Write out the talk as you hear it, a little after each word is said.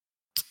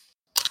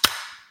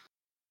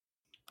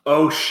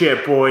Oh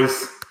shit,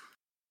 boys.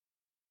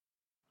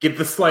 Get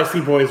the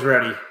slicey boys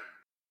ready.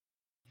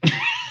 Hey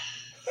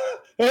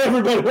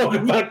everybody,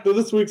 welcome back to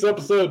this week's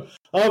episode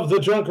of The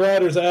Drunk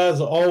Riders.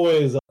 As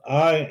always,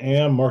 I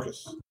am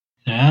Marcus.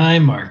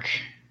 I'm Mark.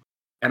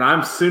 And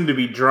I'm soon to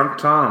be Drunk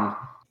Tom.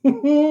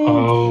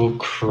 Oh,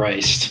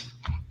 Christ.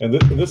 And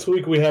this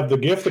week we have the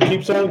gift that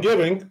keeps on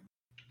giving.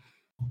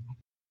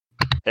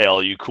 Hey,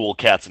 all you cool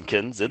cats and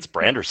kittens, it's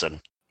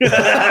Branderson.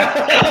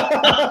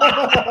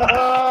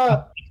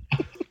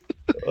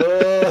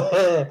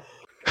 Oh,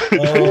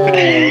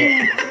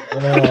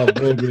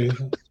 baby.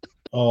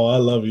 Oh, I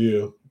love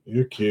you.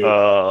 You're cute.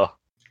 Oh,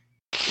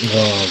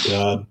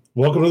 God.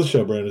 Welcome to the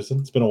show, Branderson.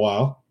 It's been a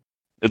while.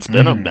 It's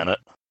been a minute.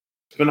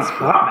 It's been a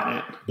hot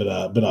minute.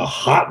 Been a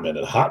hot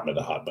minute.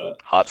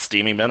 Hot,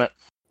 steamy minute.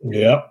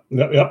 Yep.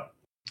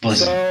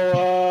 Listen.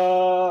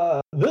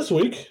 So, this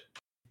week,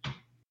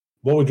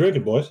 what we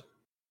drinking, boys?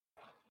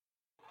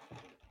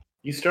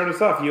 You start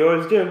us off. You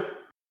always do.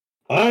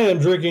 I am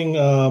drinking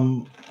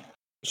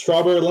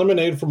strawberry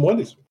lemonade from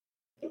Wendy's.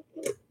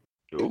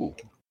 Ooh.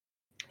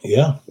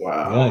 Yeah.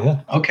 Wow.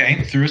 Yeah.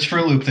 Okay, threw us for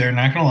a loop there,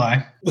 not gonna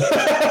lie.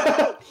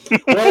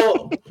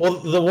 well,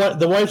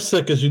 the wife's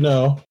sick, as you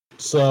know.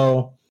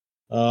 So,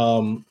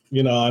 I'm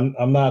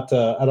not.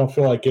 I don't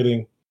feel like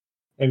getting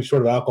any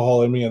sort of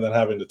alcohol in me and then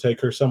having to take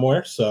her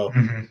somewhere. So,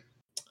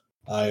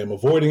 I am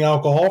avoiding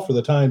alcohol for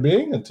the time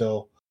being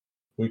until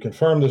we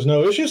confirm there's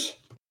no issues.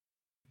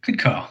 Good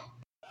call.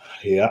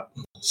 Yeah.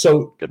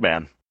 So, good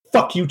man.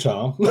 Fuck you,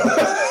 Tom. Okay.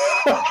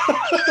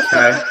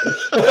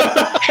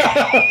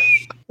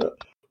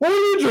 What are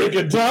you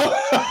drinking, Tom?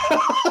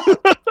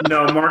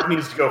 No, Mark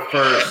needs to go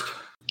first.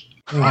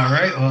 All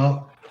right.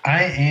 Well,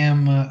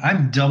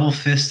 I'm double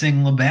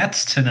fisting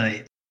Labatt's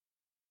tonight.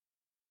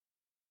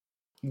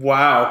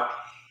 Wow.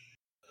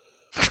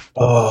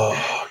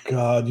 Oh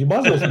God! You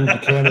might as well move to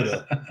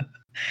Canada.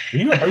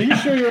 Are you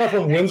sure you're not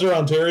from Windsor,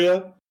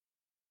 Ontario?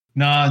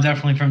 No,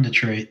 definitely from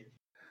Detroit.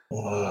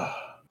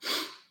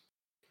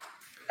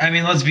 I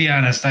mean, let's be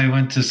honest. I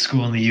went to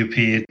school in the UP.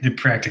 It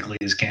practically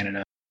is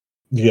Canada.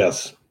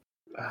 Yes.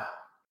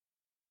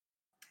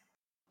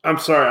 I'm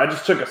sorry. I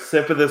just took a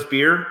sip of this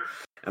beer,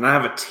 and I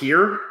have a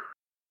tear.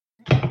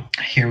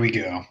 Here we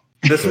go.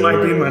 This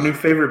might be my new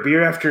favorite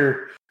beer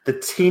after the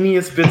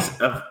teeniest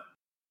bits of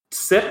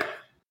sip.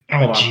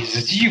 Oh,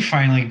 Jesus. Did you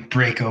finally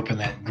break open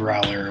that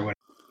growler or whatever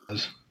it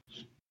was?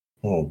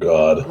 Oh,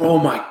 God. Oh,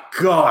 my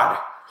God.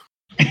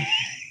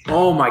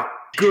 Oh, my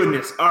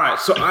goodness. All right,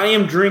 so I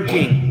am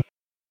drinking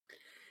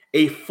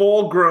a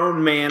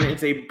full-grown man.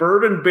 It's a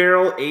bourbon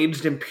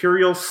barrel-aged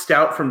imperial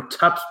stout from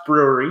Tupps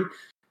Brewery.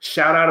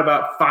 Shout out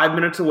about 5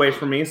 minutes away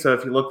from me, so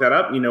if you look that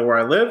up, you know where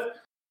I live.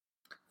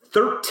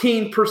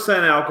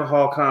 13%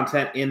 alcohol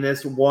content in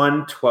this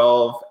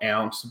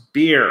 112-ounce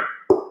beer.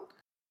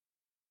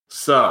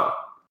 So,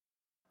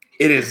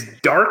 it is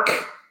dark.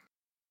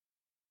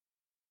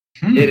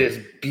 It is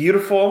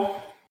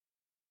beautiful.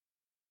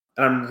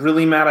 And I'm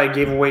really mad I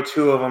gave away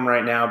 2 of them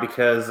right now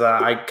because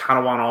I kind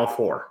of want all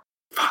 4.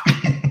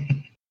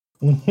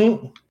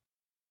 Mm-hmm.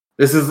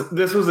 This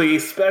was a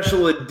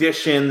special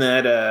edition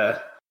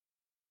that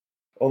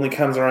only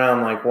comes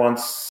around like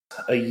once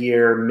a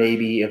year,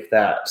 maybe if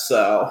that.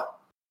 So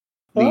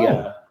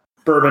the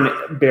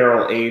bourbon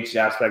barrel aged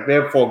aspect. They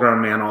have full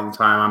grown man all the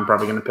time. I'm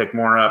probably going to pick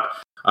more up.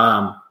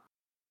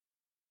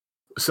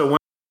 So when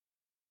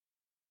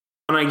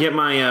I get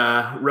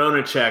my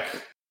Rona check,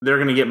 they're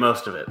going to get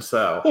most of it.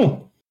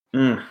 So,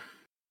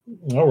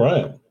 All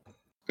right.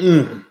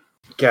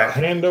 Okay.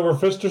 Hand over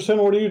Fisterson.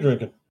 What are you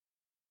drinking?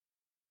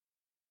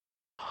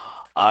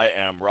 I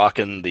am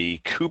rocking the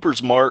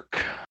Cooper's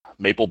Mark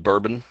maple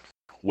bourbon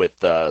with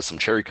some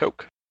cherry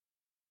Coke.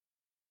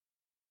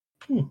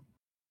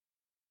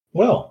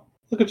 Well,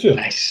 look at you.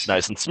 Nice.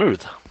 Nice and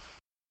smooth.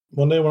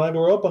 One day when I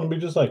grow up, I'm going to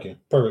be just like you.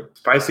 Perfect.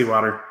 Spicy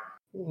water.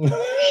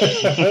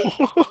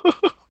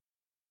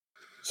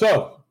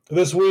 So,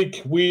 this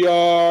week we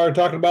are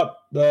talking about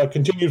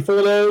continued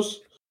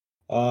furloughs.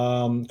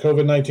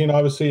 COVID-19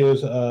 obviously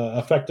is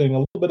affecting a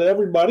little bit of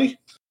everybody.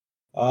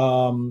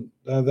 And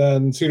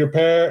then Cedar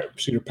Pear,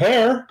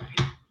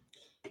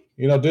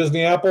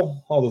 Disney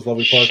Apple, all those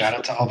lovely parks. Shout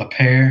out to all the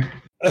pair.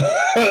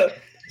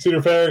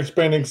 Cedar Fair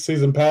expanding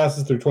season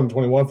passes through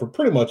 2021 for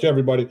pretty much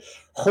everybody.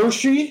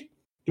 Hershey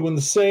doing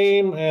the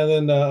same, and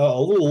then a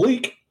little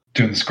leak.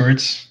 Doing the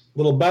squirts.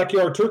 Little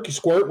backyard turkey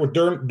squirt with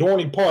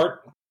Dorney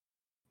Park.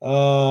 Had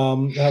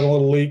a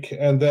little leak.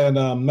 And then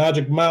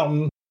Magic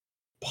Mountain,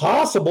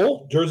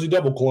 possible Jersey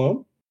Devil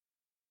clone.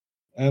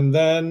 And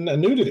then a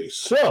nudity.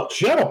 So,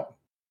 gentlemen,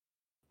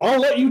 I'll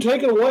let you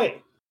take it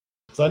away.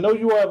 Because I know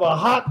you have a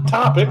hot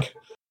topic.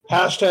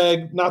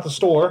 Hashtag not the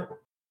store.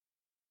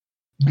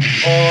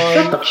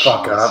 Shut the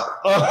fuck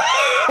up.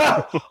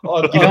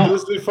 On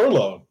Disney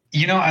furlough.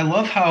 I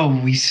love how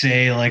we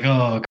say, like,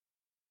 oh,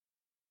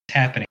 it's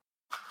happening.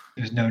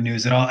 There's no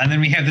news at all. And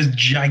then we have this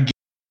gigantic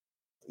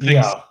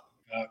thing.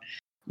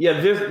 Yeah,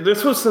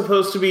 this was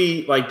supposed to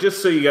be, like,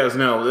 just so you guys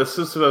know, this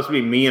was supposed to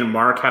be me and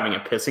Mark having a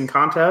pissing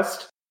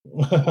contest.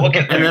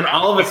 And then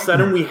all of a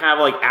sudden we have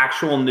like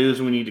actual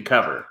news we need to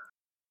cover.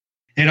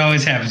 It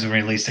always happens when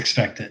we least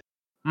expect it.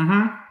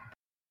 Mm-hmm.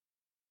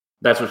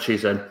 That's what she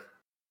said.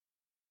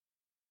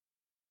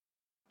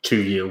 To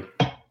you.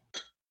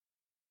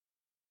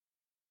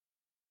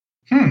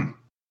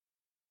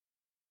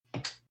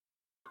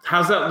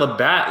 How's that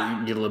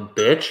Labatt, you little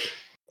bitch?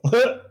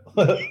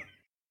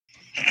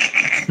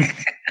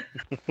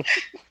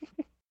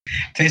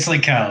 Tastes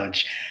like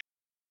college.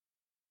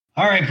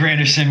 All right,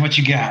 Branderson, what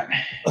you got?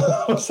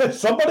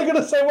 Somebody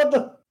gonna say what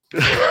the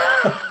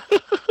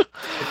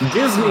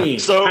Disney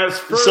has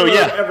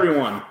furloughed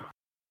everyone.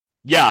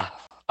 Yeah,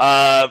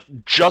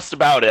 just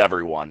about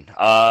everyone.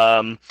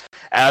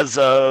 As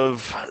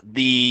of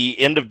the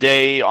end of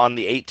day on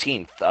the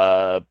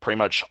 18th, pretty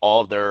much all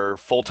of their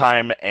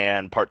full-time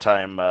and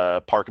part-time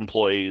park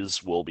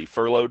employees will be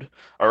furloughed,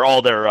 or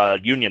all their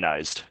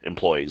unionized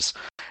employees.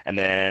 And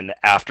then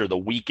after the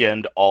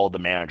weekend, all the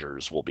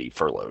managers will be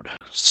furloughed.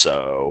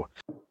 So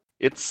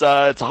it's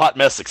a hot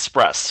mess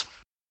express,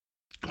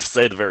 to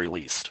say the very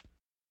least.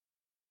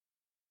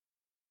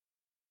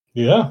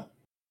 Yeah.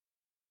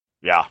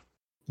 Yeah.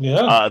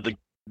 Yeah. The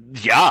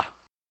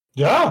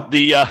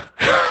The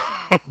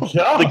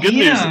good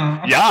news.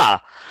 Yeah.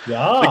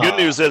 Yeah. The good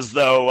news is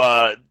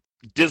though,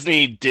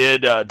 Disney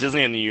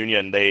and the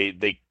union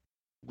they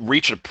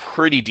reached a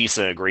pretty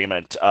decent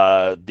agreement.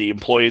 The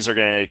employees are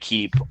going to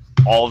keep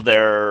all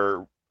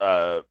their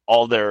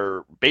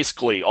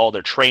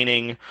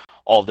training,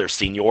 all of their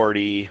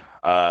seniority.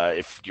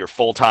 If you're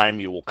full time,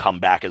 you will come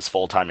back as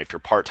full time. If you're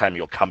part time,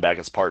 you'll come back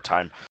as part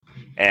time.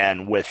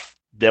 And with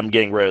them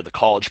getting rid of the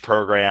college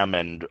program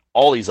and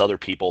all these other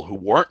people who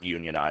weren't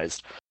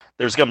unionized,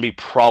 there's going to be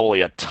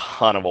probably a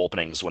ton of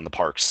openings when the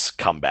parks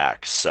come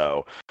back.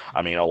 So,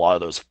 I mean, a lot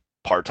of those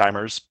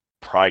part-timers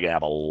probably going to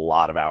have a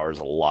lot of hours,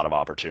 a lot of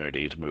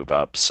opportunity to move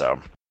up. So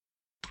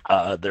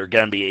they're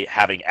going to be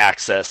having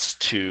access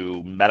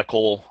to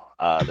medical.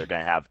 They're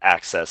going to have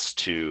access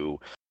to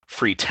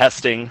free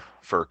testing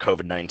for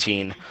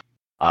COVID-19.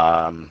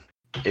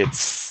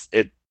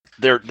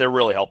 They're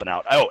really helping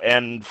out. Oh,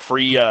 and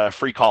free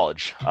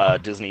college.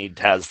 Disney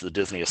has the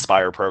Disney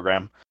Aspire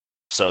program,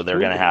 so they're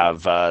going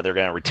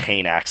to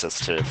retain access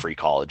to free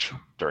college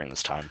during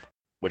this time,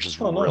 which is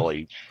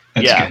really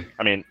That's good.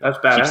 I mean, that's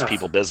badass. keeps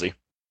people busy.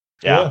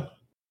 Yeah.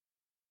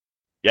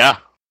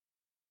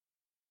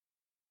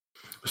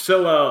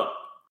 So,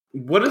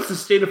 what is the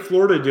state of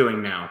Florida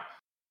doing now?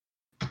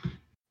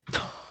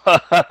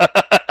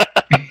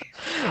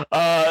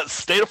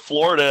 State of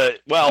Florida.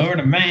 Well,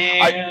 Florida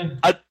man.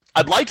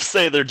 I'd like to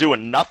say they're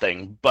doing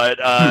nothing, but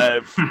I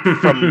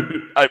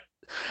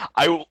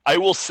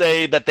will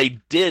say that they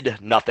did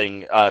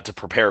nothing to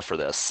prepare for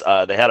this.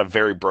 They had a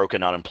very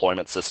broken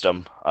unemployment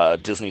system.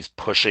 Disney's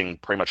pushing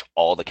pretty much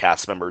all the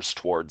cast members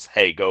towards,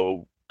 hey,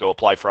 go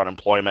apply for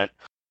unemployment,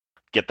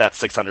 get that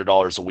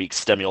 $600 a week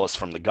stimulus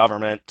from the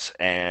government,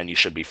 and you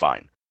should be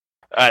fine.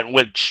 And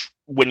which,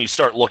 when you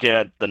start looking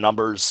at the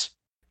numbers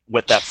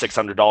with that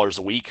 $600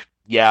 a week,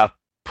 yeah,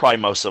 probably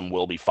most of them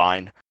will be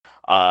fine.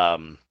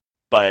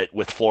 But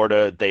with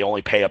Florida, they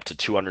only pay up to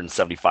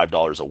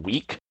 $275 a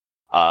week.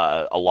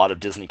 A lot of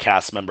Disney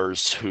cast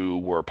members who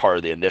were part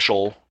of the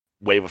initial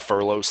wave of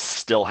furloughs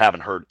still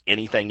haven't heard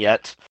anything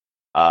yet.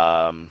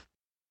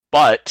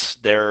 But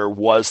there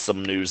was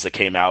some news that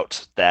came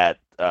out that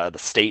the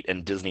state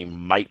and Disney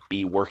might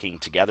be working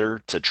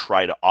together to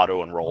try to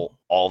auto-enroll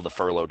all the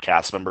furloughed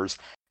cast members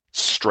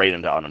straight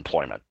into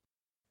unemployment.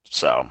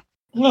 So,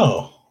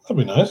 that'd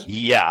be nice.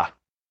 Yeah.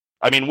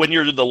 I mean, when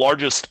you're the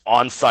largest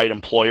on-site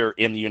employer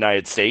in the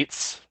United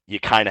States, you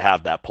kind of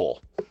have that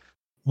pull. A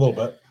little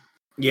bit.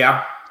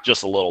 Yeah.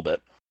 Just a little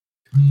bit.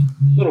 A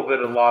little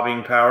bit of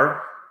lobbying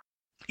power.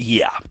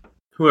 Yeah.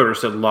 Whoever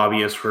said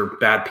lobbyists were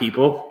bad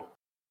people.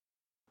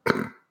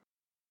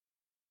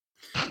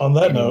 On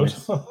that note.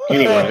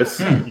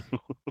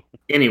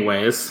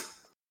 Anyways.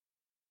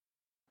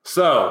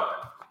 So,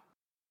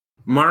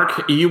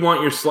 Mark, you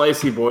want your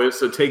slicey boys,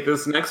 so take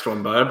this next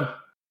one, bud.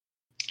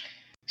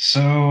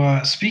 So,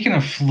 speaking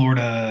of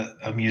Florida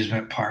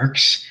amusement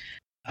parks,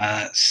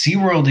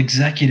 SeaWorld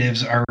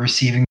executives are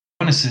receiving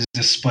bonuses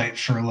despite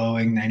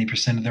furloughing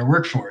 90% of their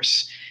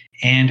workforce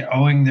and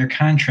owing their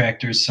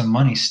contractors some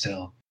money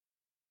still.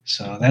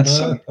 So that's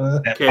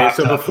okay.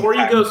 So before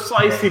you go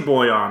slicey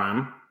boy on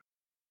them,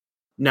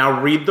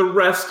 now read the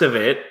rest of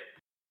it.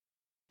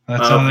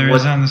 That's all there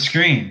is on the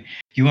screen.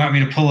 You want me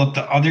to pull up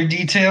the other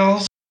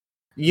details?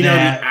 You know,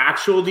 the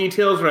actual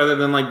details rather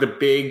than like the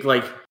big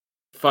like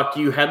fuck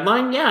you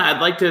headline? Yeah,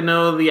 I'd like to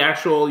know the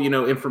actual,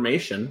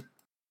 information.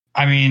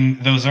 I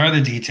mean, those are the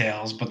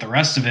details, but the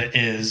rest of it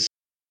is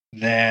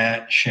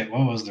that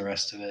what was the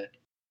rest of it?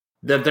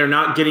 That they're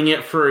not getting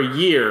it for a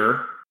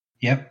year.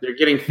 Yep. They're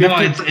getting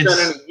 50% in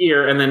a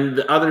year and then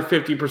the other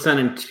 50%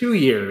 in 2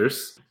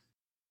 years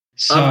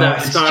of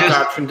that stock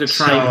option to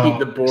try and keep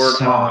the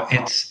board off.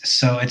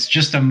 It's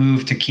just a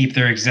move to keep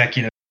their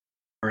executive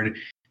board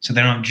so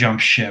they don't jump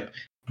ship.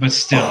 But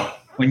still,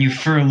 when you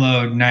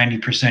furlough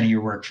 90% of your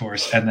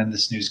workforce and then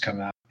this news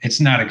come out, it's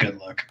not a good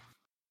look.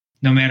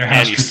 No matter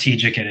how And you-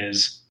 strategic it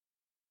is.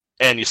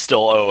 And you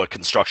still owe a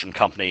construction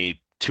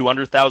company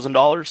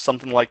 $200,000,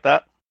 something like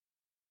that.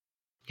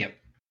 Yep.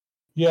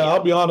 Yeah,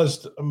 I'll be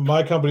honest.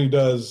 My company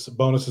does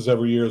bonuses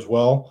every year as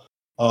well,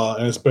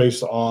 and it's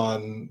based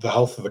on the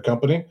health of the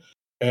company,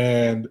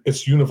 and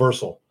it's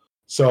universal.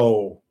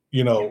 So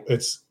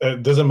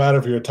it doesn't matter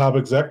if you're a top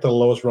exec, the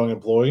lowest rung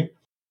employee.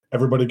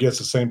 Everybody gets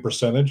the same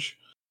percentage,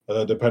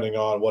 depending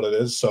on what it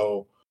is.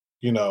 So,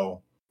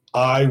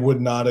 I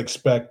would not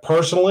expect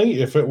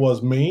personally, if it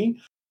was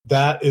me,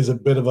 that is a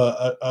bit of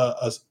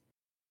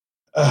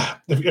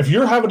if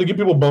you're having to give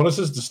people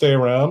bonuses to stay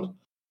around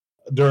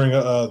during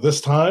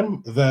this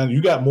time, then you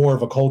got more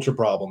of a culture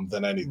problem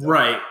than anything.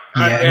 Right.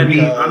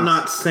 Yeah, I'm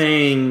not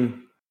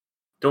saying,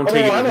 don't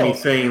take it as me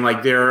saying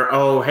like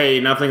hey,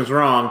 nothing's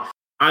wrong.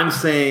 I'm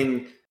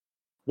saying,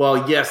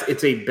 well, yes,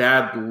 it's a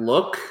bad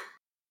look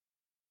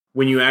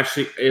when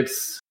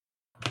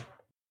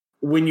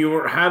when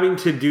you're having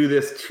to do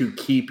this to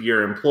keep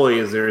your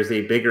employees, there is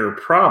a bigger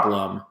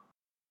problem.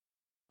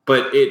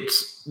 But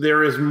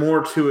there is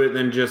more to it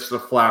than just a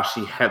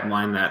flashy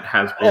headline that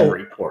has been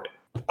reported.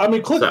 I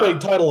mean, clickbait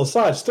title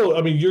aside, still,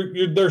 I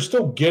mean, they're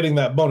still getting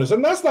that bonus,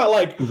 and that's not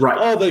like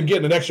they're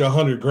getting an extra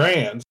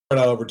 $100,000 spread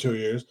out over 2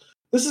 years.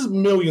 This is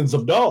millions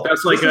of dollars.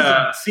 That's like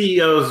a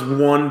CEO's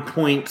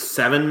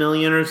 $1.7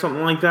 million or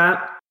something like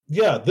that.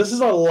 Yeah, this is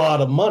a lot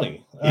of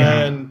money,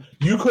 and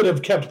you could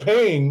have kept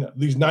paying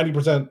these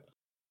 90%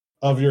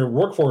 of your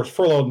workforce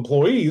furloughed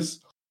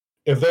employees.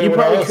 If they would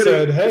have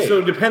said, hey.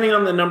 So depending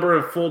on the number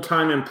of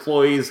full-time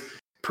employees,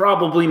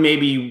 probably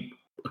maybe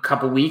a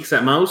couple weeks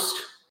at most.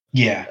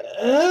 Yeah.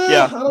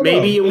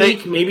 Maybe a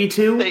week, maybe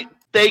two.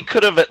 They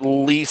could have at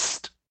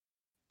least,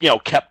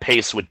 kept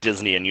pace with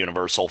Disney and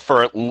Universal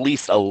for at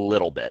least a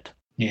little bit.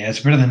 Yeah,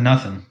 it's better than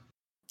nothing.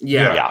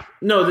 Yeah.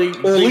 No, they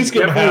at least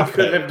definitely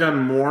could have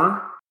done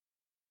more.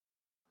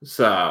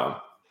 So.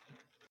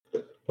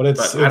 But I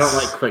don't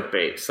like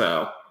clickbait,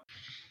 so.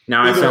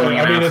 Now I sound like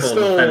an asshole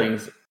defending.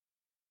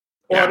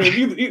 Well, I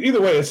mean, either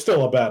way, it's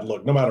still a bad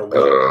look, no matter what.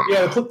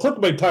 Yeah,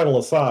 clickbait title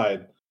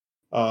aside,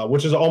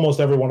 which is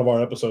almost every one of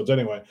our episodes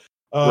anyway.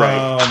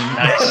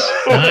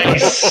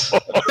 Nice.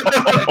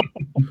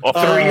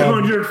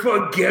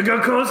 300-foot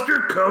Giga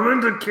Coaster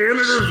coming to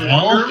Canada's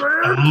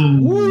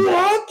Wonderland?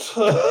 What?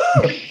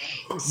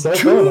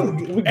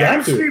 Two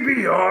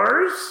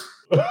MCBRs?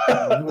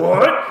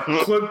 What?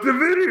 Click the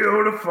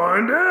video to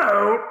find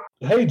out.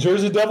 Hey,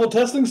 Jersey Devil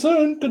testing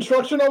soon.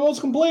 Construction almost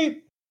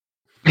complete.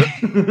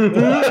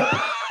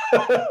 That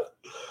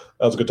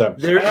was a good time.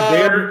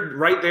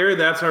 Right there.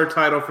 That's our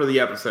title for the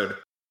episode.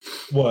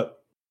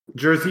 What?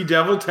 Jersey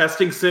Devil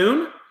testing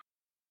soon?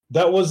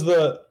 That was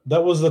the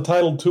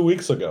title 2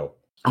 weeks ago.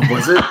 Oh,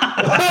 was it?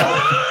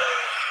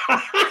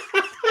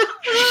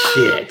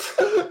 Shit.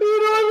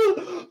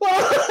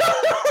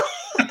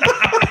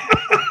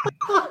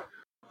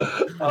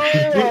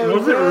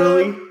 Was it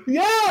really?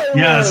 Yeah.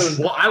 Yes.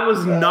 Well, I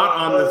was not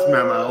on this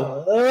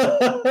memo.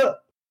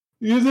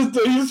 You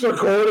just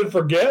record and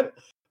forget?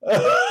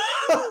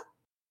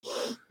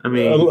 I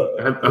mean,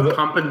 a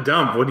pump and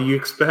dump. What do you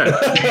expect?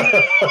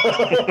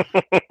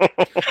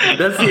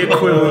 That's the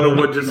equivalent of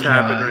what just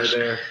happened right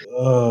there.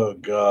 Oh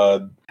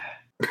God.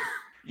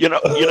 You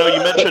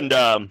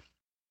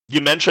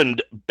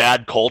mentioned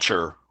bad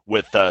culture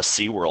with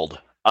SeaWorld.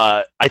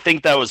 I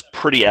think that was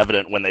pretty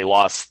evident when they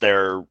lost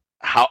their.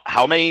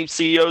 How many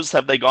CEOs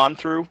have they gone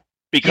through?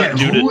 Because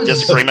due to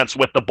disagreements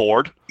with the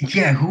board.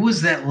 Yeah, who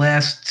was that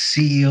last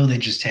CEO they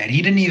just had?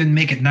 He didn't even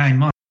make it 9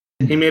 months.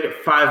 He made it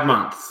 5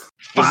 months.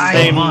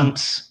 5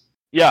 months.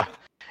 Yeah.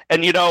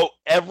 And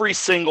every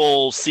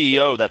single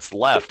CEO that's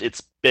left,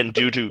 it's been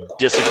due to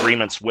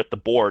disagreements with the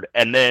board.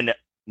 And then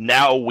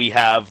now we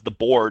have the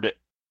board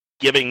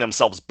giving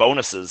themselves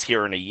bonuses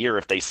here in a year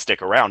if they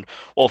stick around.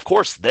 Well, of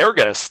course, they're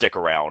going to stick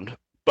around.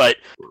 But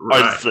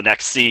is the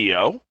next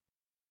CEO?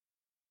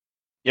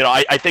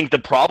 I think the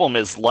problem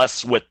is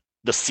less with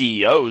the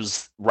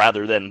CEOs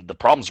rather than the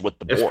problems with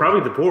the board. It's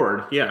probably the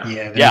board, yeah.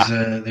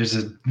 Yeah, there's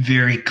a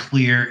very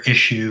clear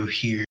issue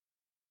here.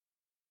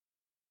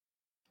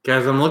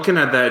 Guys, I'm looking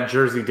at that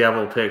Jersey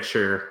Devil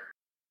picture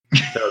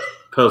that was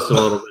posted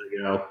a little bit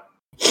ago.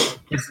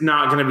 It's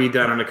not going to be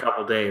done in a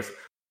couple days.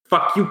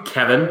 Fuck you,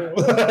 Kevin.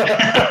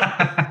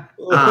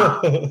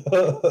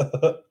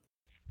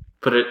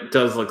 But it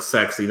does look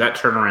sexy. That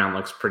turnaround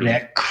looks pretty.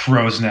 That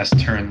crow's nest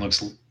turn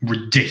looks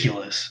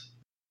ridiculous.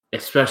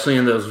 Especially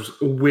in those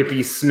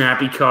whippy,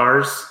 snappy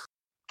cars.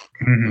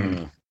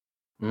 Mm-hmm.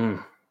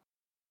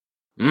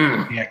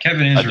 Yeah,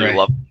 Kevin is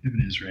right.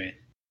 Kevin is right.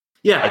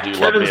 Yeah, I do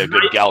love me a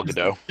good Gal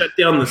Gadot. Shut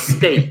down the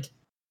state.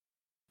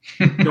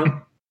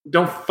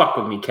 Don't fuck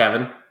with me,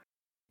 Kevin.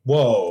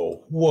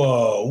 Whoa.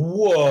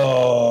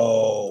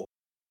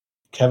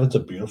 Kevin's a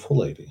beautiful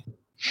lady.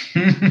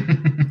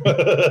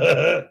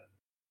 But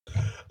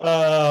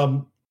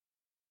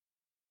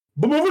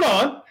moving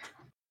on.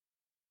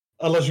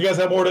 Unless you guys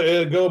have more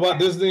to go about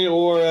Disney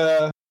or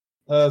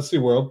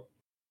SeaWorld.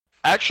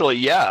 Actually,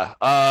 yeah.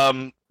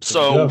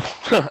 So,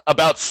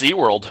 about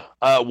SeaWorld,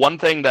 one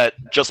thing that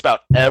just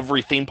about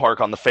every theme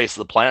park on the face of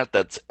the planet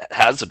that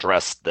has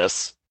addressed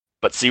this,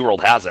 but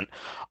SeaWorld hasn't,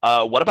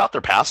 what about their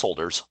pass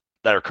holders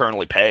that are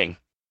currently paying?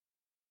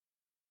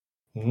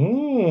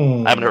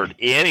 I haven't heard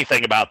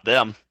anything about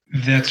them.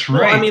 That's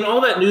right. Well, I mean,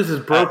 all that news is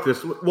broke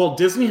this. Well,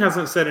 Disney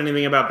hasn't said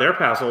anything about their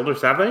pass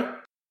holders, have they?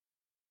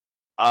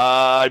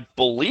 I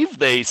believe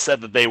they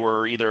said that they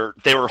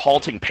were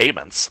halting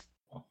payments.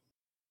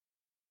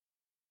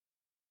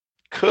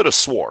 Could have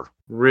swore.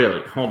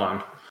 Really? Hold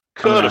on.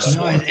 Could have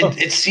swore.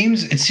 It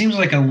seems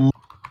like a lot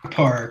of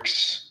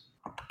parks,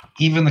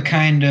 even the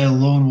kind of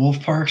lone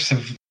wolf parks,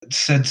 have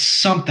said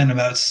something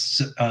about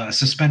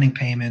suspending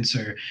payments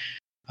or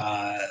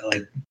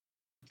like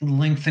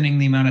lengthening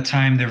the amount of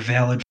time they're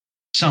valid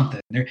for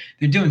something. They're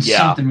doing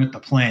something with the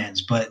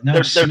plans, but no,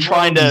 they're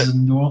trying to is a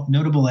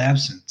notable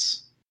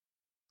absence.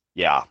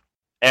 Yeah,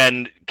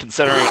 and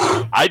considering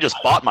I just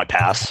bought my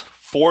pass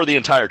for the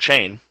entire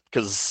chain.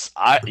 Because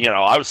I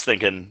was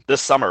thinking this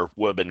summer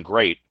would have been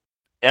great.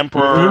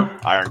 Emperor,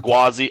 Iron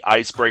Gwazi,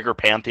 Icebreaker,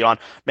 Pantheon.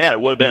 Man,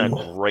 it would have been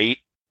a great,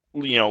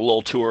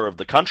 little tour of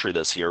the country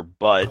this year.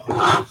 But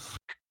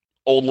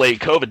old lady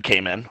COVID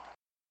came in.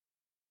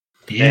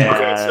 Yeah.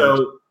 Okay,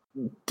 so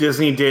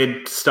Disney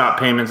did stop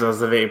payments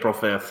as of April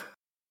 5th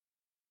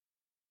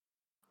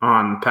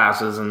on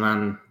passes, and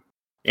then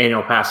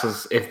annual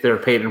passes, if they're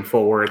paid in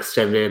full, will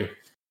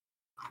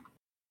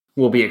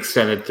be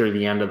extended through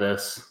the end of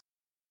this.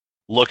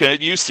 Looking at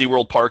you,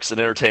 SeaWorld Parks and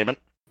Entertainment.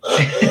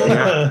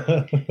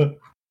 Where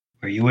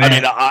you at? I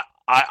mean,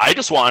 I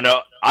just want to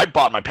know. I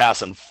bought my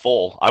pass in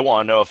full. I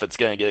want to know if it's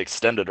going to get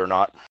extended or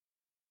not.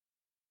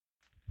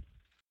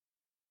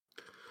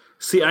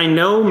 See, I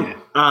know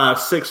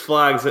Six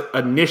Flags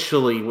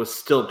initially was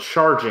still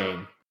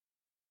charging,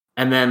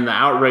 and then the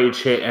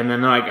outrage hit, and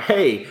then they're like,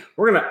 hey,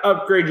 we're going to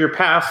upgrade your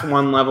pass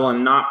one level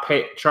and not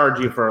charge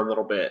you for a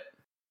little bit.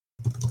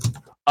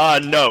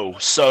 No.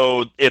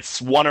 So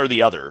it's one or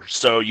the other.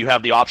 So you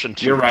have the option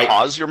to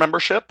pause your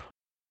membership,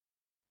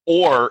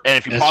 and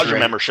if you pause your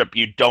membership,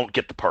 you don't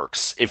get the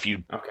perks. If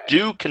you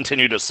do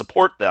continue to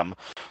support them,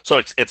 so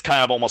it's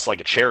kind of almost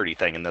like a charity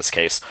thing in this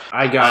case.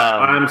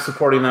 I'm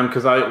supporting them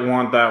because I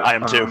want that. I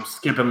am too.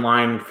 Skip in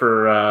line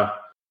for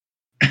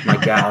my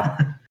gal.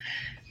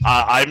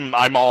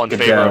 I'm all in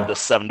favor of the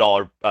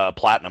 $7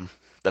 platinum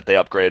that they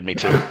upgraded me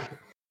to.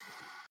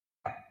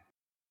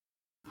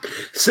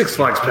 Six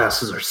Flags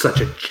passes are such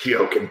a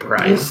joke in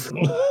price,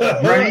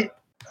 right?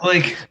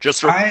 Like,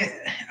 just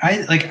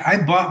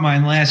I bought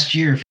mine last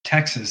year for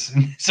Texas,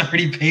 and it's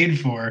already paid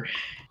for.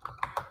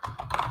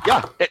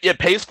 Yeah, it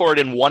pays for it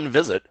in one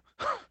visit.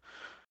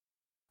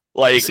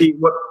 Like, see,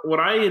 what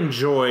I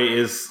enjoy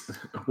is,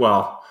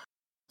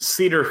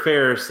 Cedar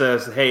Fair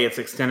says, hey, it's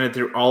extended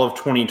through all of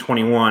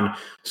 2021.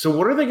 So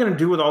what are they going to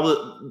do with all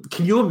the?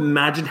 Can you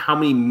imagine how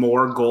many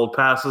more gold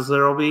passes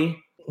there will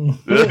be?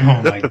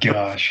 Oh my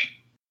gosh.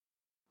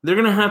 They're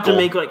going to have to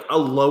make like a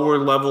lower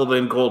level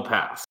than Gold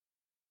Pass.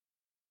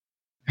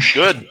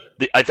 Good.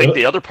 I think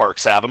the other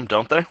parks have them,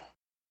 don't they?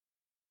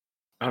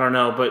 I don't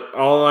know, but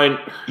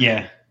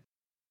Yeah.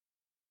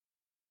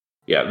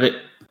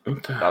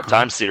 About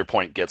time Cedar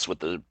Point gets with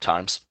the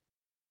times.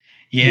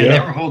 Yeah, they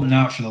were holding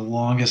out for the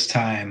longest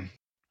time.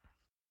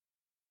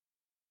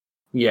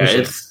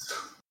 Yeah,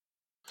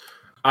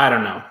 I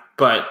don't know.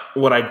 But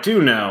what I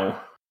do know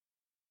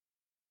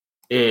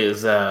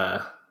is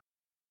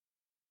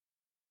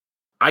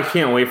I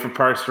can't wait for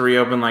parks to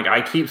reopen. Like, I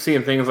keep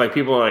seeing things like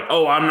people are like,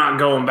 oh, I'm not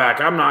going back.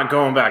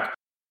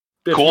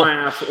 Bitch, cool. My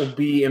ass will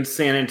be in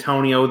San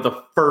Antonio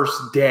the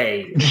first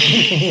day.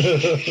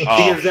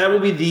 Because that will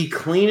be the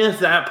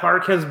cleanest that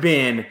park has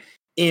been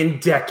in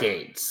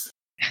decades.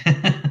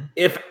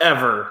 If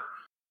ever.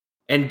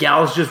 And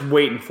Gal's just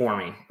waiting for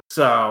me.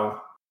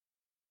 So.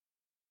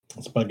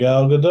 That's my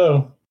Gal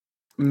Gadot.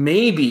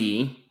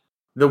 Maybe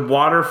the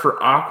water for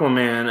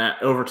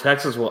Aquaman over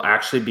Texas will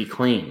actually be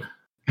clean.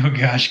 Oh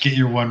gosh, get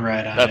your one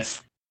right on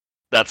it.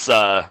 That's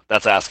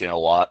asking a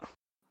lot.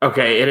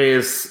 Okay, it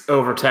is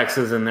over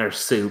Texas and their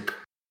soup.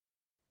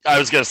 I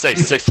was gonna say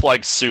Six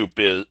Flags soup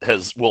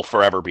will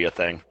forever be a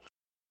thing.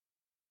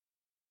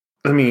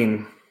 I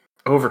mean,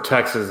 over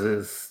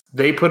Texas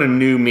they put a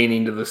new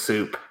meaning to the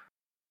soup.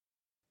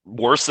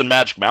 Worse than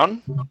Magic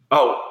Mountain?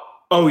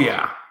 Oh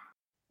yeah.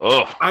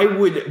 Oh, I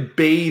would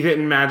bathe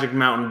in Magic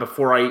Mountain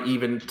before I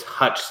even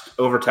touched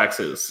over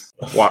Texas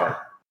water.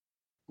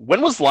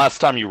 When was the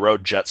last time you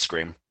rode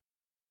Jetstream?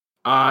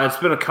 It's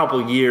been a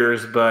couple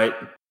years, but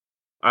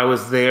I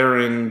was there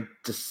in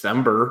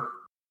December.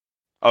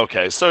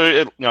 Okay,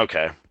 so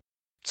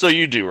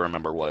you do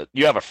remember what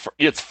you have.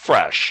 It's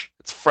fresh.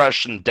 It's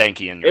fresh and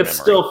danky in your memory. It's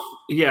still,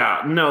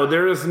 no,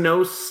 there is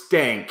no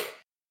stank.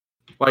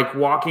 Like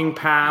walking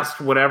past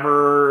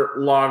whatever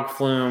log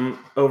flume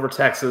over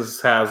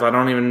Texas has, I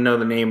don't even know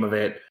the name of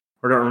it,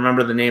 or don't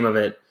remember the name of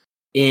it,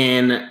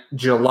 in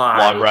July.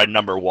 Log ride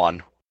number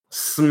 1.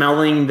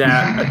 Smelling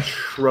that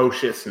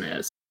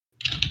atrociousness.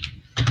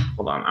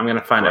 Hold on, I'm going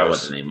to find out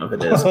what the name of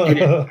it is.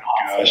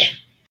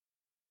 Gosh.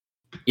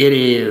 It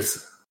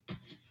is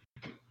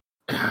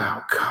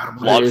Oh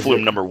God, Log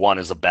flume number 1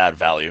 is a bad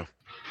value.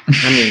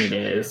 I mean, it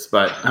is,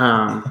 but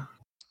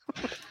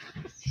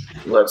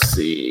let's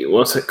see.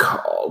 What's it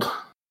called?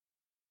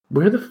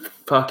 Where the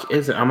fuck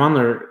is it? I'm on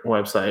their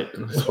website.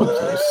 This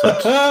website is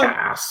such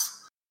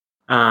ass.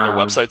 Their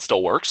website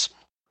still works?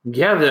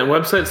 Yeah, the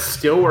website's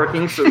still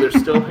working, so they're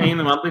still paying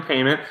the monthly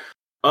payment.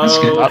 That's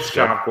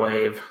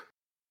Shockwave.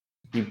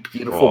 You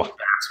beautiful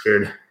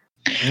bastard.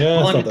 Yeah,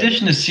 well, in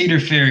addition to Cedar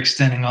Fair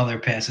extending all their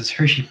passes,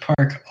 Hershey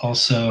Park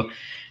also,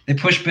 they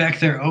pushed back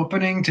their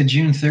opening to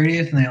June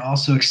 30th, and they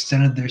also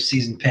extended their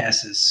season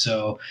passes.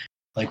 So,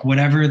 like,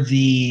 whenever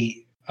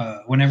the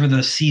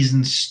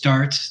season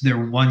starts,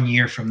 they're 1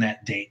 year from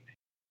that date.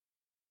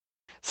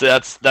 So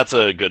that's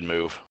a good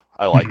move.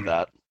 I like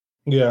that.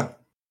 Yeah.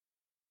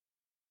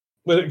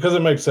 Because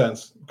it makes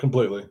sense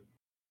completely.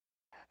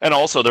 And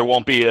also, there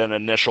won't be an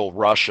initial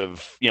rush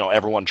of,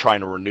 everyone trying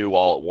to renew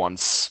all at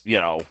once,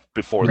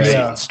 before the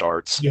season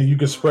starts. Yeah, you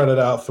could spread it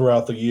out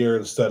throughout the year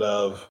instead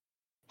of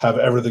have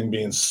everything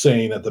be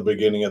insane at the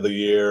beginning of the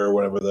year or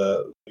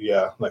whenever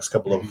next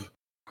couple of,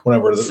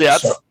 whenever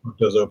the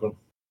does open.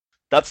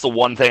 That's the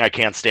one thing I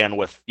can't stand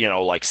with,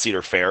 like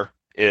Cedar Fair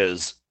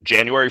is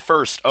January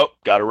 1st. Oh,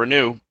 got to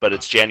renew, but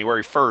it's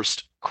January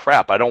 1st.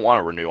 Crap, I don't want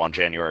to renew on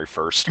January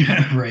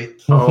 1st. Right.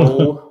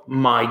 Oh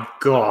my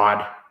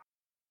God.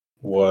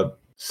 What?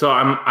 So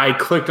I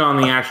clicked on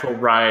the actual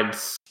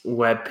ride's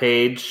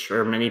webpage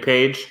or mini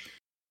page,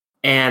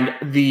 and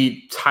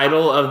the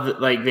title of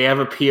they have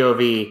a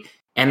POV,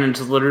 and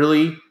it's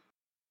literally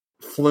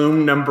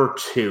flume number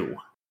 2.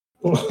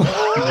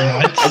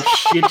 I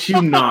shit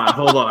you not.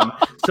 Hold on.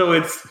 So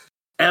it's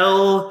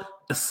El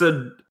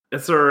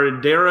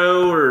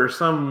Sordero or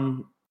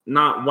some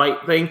not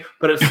white thing,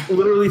 but it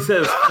literally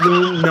says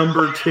flume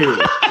number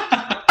 2.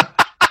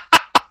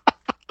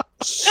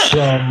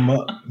 Some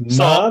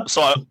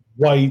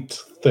white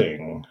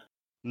thing.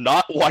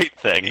 Not white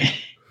thing.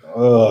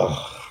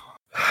 Ugh.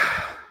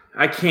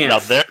 I can't.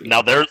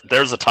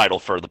 There's a title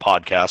for the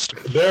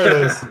podcast. There it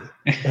is.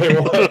 Hey,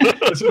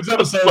 this week's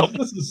episode.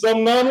 This is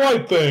some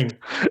non-white thing.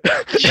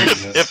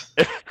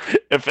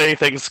 if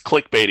anything's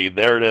clickbaity,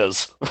 there it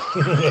is.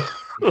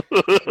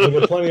 We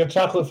got plenty of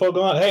chocolate folk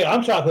on. Hey,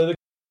 I'm chocolate.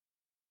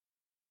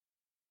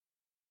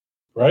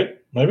 Right?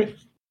 Maybe?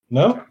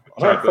 No?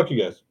 All right, fuck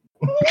you guys.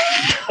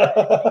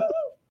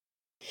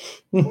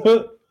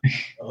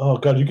 Oh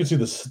God, you can see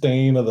the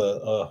stain of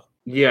the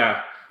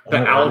the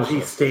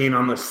algae stain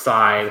on the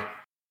side.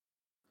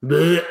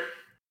 Blech.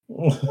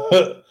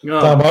 Oh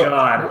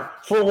God!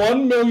 For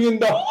 $1 million.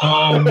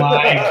 Oh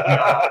my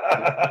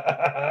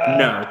God!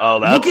 No. Oh,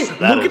 look at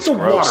the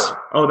gross.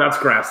 Water. Oh, that's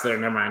grass there.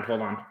 Never mind.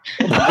 Hold on.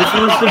 This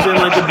must have been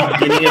like the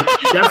beginning of.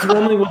 That's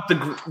normally what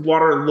the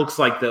water looks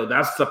like, though.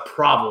 That's the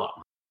problem.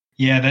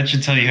 Yeah, that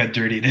should tell you how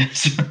dirty it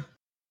is.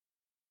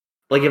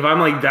 Like if I'm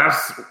like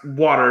that's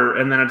water,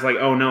 and then it's like,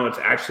 oh no, it's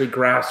actually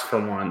grass for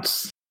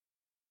once.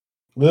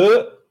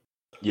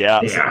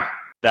 Yeah.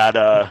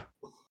 That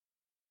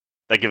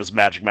gives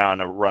Magic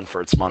Mountain a run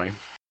for its money.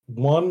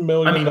 $1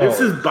 million. I mean, this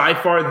is by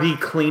far the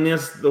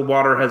cleanest the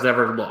water has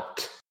ever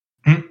looked.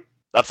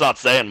 That's not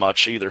saying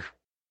much either.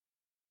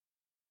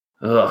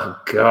 Oh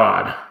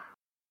God.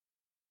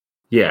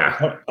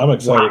 Yeah. I'm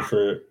excited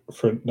for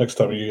next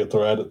time you get to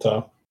ride it,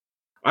 Tom.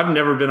 I've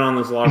never been on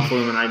this log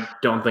flume, and I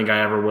don't think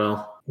I ever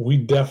will. We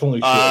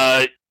definitely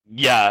should.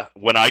 Yeah.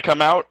 When I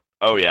come out,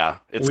 oh yeah,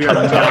 it's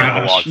coming to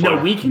the log flume.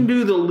 No, we can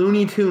do the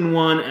Looney Tune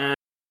one at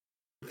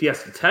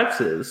Fiesta,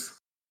 Texas,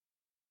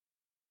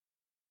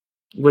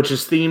 which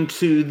is themed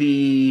to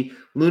the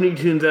Looney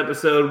Tunes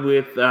episode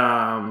with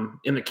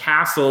in the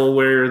castle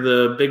where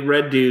the big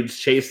red dude's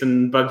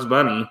chasing Bugs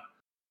Bunny.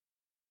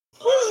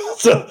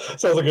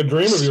 Sounds like a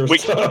dream of yours.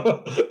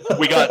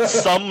 We got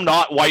some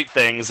not white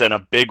things and a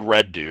big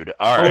red dude.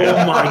 All right.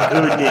 Oh my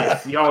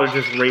goodness. Y'all are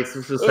just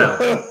racist as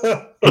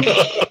hell.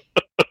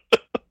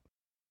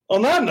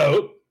 On that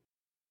note,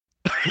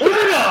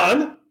 moving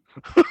on.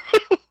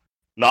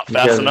 Not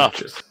fast enough.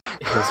 You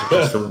guys are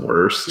just the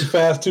worst. Too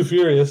fast, too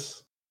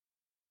furious.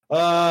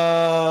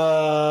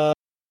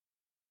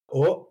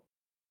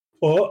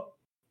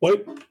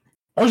 Wait.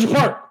 Hershey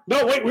Park.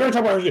 No, wait, we were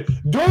talking about Hershey.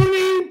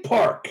 Dorney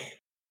Park.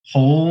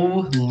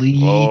 Holy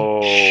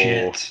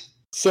shit.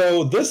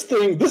 So this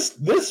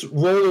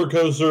roller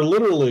coaster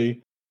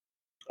literally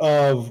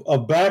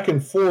of back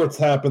and forth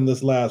happened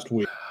this last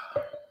week.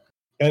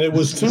 And it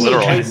was too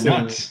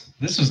enticing.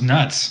 This was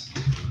nuts.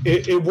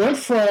 It went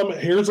from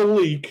here's a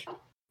leak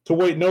to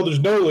wait, no,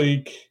 there's no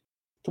leak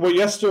to wait,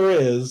 yes, there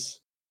is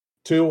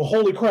to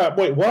holy crap,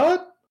 wait,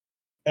 what?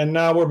 And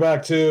now we're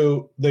back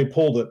to they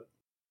pulled it.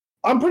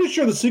 I'm pretty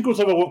sure the sequence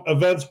of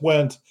events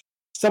went,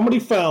 somebody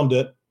found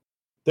it.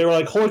 They were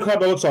like, holy crap,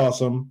 that looks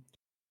awesome.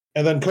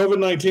 And then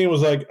COVID-19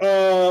 was like,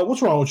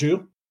 what's wrong with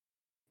you?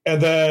 And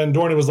then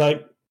Dorney was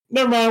like,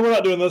 never mind, we're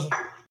not doing this.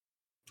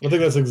 I think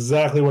that's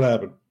exactly what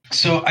happened.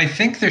 So I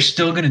think they're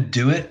still going to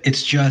do it.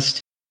 It's just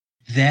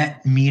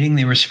that meeting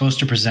they were supposed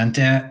to present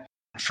at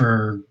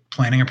for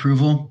planning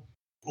approval,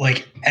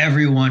 like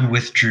everyone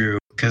withdrew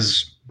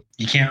because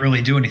you can't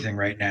really do anything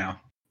right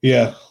now.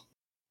 Yeah.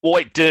 Well,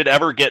 wait, did it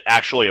ever get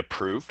actually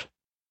approved?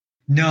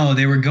 No,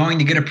 they were going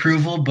to get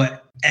approval,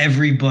 but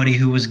everybody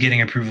who was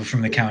getting approval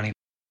from the county.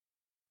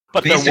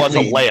 But there was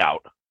a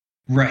layout.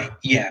 Right.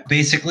 Yeah.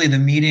 Basically, the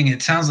meeting,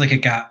 it sounds like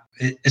it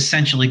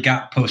essentially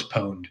got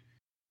postponed,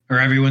 or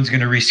everyone's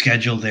going to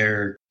reschedule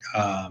their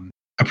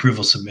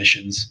approval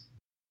submissions.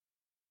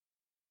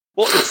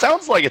 Well, it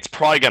sounds like it's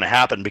probably going to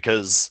happen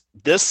because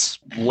this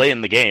late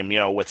in the game,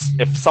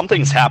 if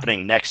something's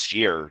happening next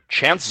year,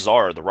 chances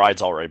are the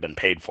ride's already been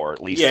paid for,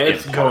 at least. Yeah,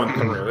 it's going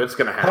through. It's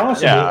going to happen.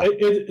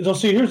 Possibly. Yeah. So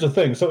see, here's the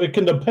thing. So it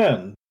can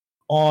depend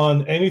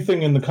on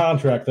anything in the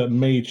contract that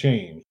may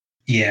change.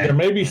 Yeah. There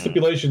may be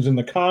stipulations in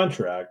the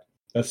contract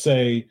that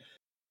say,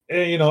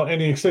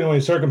 any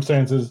extenuating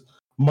circumstances,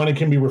 money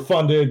can be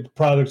refunded,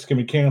 projects can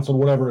be canceled,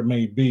 whatever it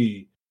may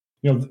be.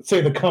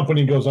 Say the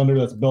company goes under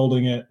that's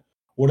building it,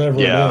 whatever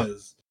it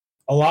is.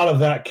 A lot of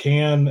that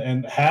can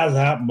and has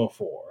happened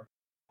before.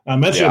 I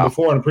mentioned it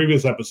before in a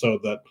previous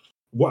episode that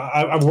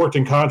I've worked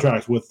in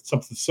contracts with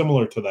something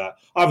similar to that.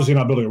 Obviously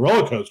not building a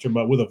roller coaster,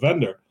 but with a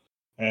vendor.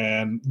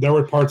 And there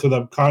were parts of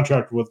the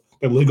contract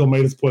that legal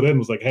made us put in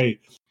was like, hey,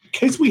 in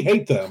case we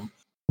hate them,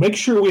 make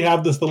sure we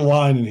have this little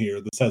line in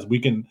here that says we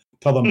can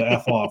tell them to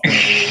F off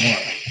whenever we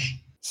want.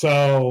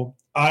 So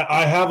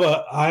I have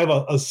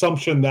a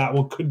assumption that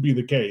could be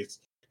the case.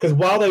 Because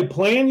while they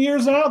plan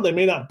years out, they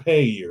may not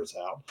pay years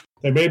out.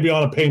 They may be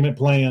on a payment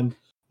plan.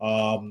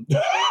 $1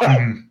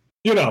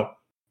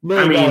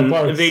 million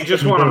parts. They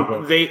just want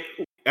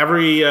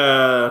every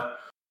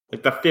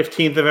like the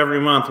 15th of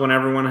every month when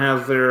everyone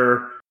has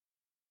their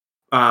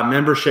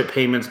membership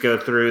payments go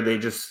through, they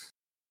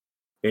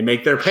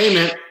make their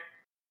payment.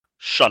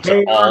 Shunt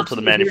it all to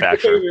the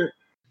manufacturer.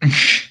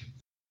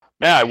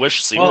 Man, I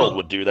wish SeaWorld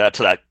would do that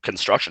to that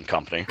construction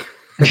company.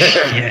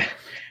 Yeah.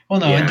 Well,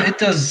 no, it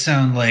does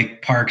sound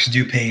like parks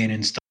do pay in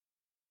installments.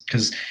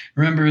 Because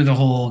remember the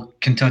whole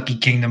Kentucky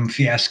Kingdom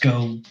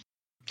fiasco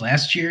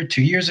last year?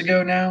 2 years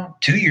ago now?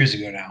 2 years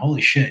ago now. Holy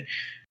shit.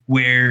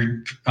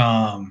 Where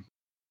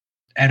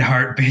Ed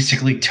Hart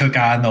basically took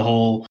on the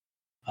whole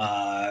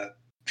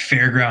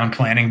fairground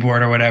planning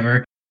board or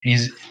whatever.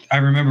 I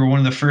remember one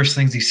of the first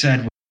things he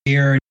said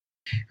was,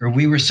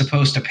 we were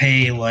supposed to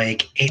pay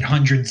like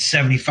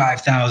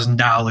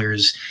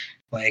 $875,000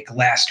 like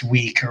last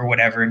week or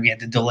whatever, and we had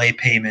to delay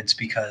payments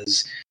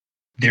because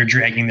they're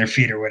dragging their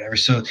feet or whatever.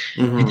 So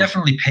they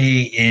definitely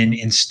pay in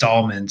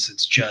installments.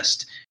 It's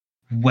just,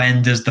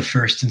 when does the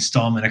first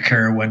installment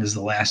occur? When does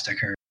the last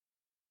occur?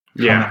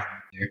 Yeah.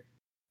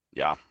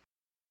 Yeah.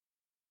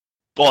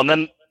 Well, and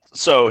then,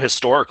 so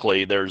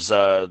historically, there's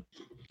the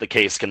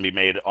case can be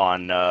made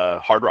on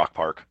Hard Rock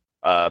Park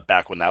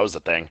back when that was a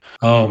thing.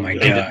 Oh my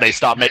god! They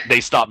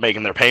stopped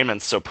making their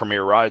payments, so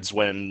Premier Rides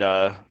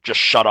just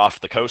shut off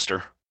the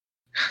coaster.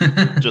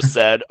 Just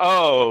said,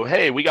 "Oh,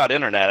 hey, we got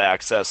internet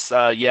access.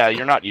 Yeah,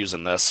 you're not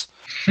using this."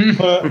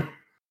 I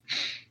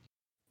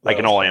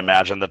can only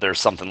imagine that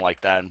there's something like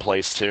that in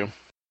place too.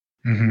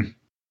 Mm-hmm.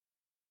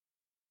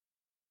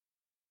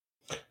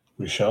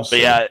 We shall see.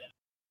 But yeah,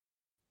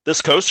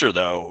 this coaster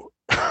though,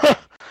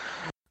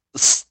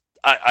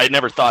 I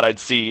never thought I'd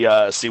see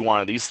one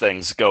of these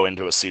things go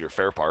into a Cedar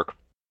Fair park.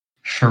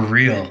 For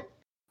real.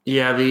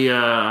 Yeah,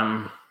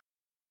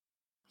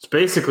 it's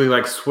basically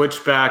like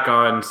Switchback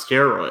on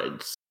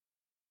steroids.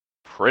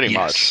 Pretty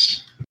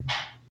much.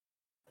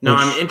 No,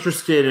 I'm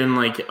interested in,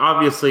 like,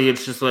 obviously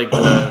it's just like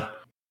the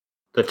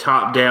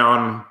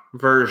top-down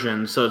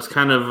version, so it's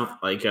kind of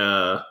like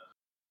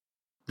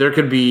there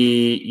could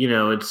be,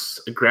 it's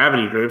a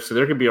gravity group, so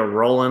there could be a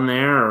roll in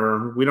there,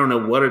 or we don't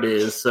know what it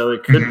is, so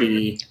it could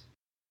be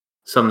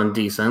something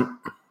decent.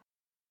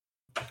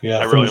 Yeah,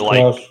 I really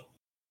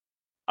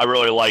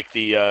like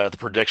the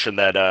prediction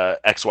that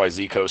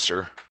XYZ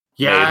coaster.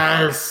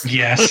 Yes.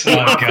 Yes.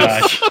 Oh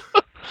gosh.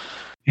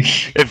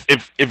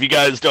 If you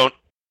guys don't,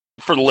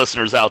 for the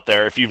listeners out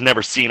there, if you've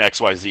never seen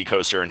XYZ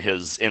coaster and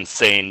his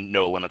insane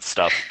no limit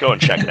stuff, go and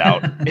check it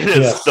out. It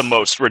is the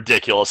most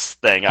ridiculous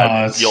thing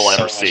you'll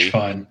ever see.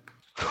 Fun.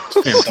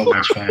 So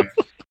much fun.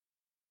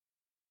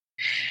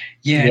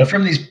 Yeah, and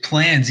from these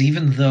plans,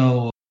 even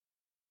though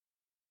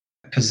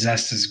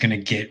Possessed is going to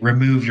get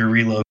removed or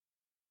relocated,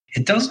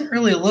 it doesn't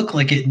really look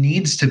like it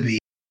needs to be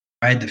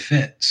tried to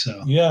fit.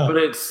 So yeah, but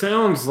it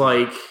sounds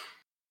like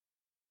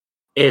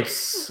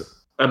it's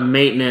a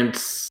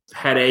maintenance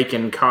headache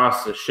and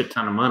costs a shit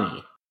ton of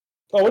money.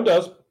 Oh, it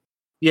does.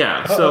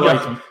 Yeah,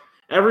 so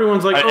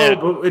everyone's like,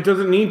 but it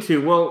doesn't need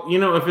to. Well,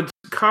 if it's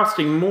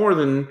costing more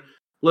than,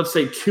 let's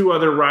say, 2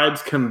 other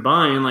rides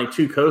combined, like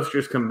 2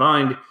 coasters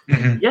combined,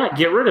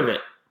 get rid of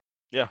it.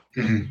 Yeah.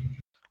 Mm-hmm.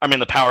 I mean,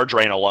 the power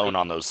drain alone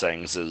on those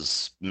things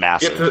is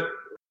massive.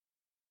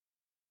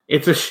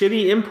 It's a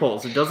shitty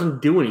impulse. It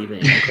doesn't do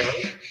anything,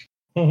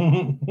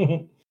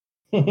 okay?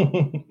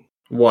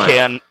 What?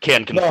 Can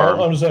confirm.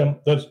 No, I'm saying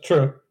that's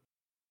true.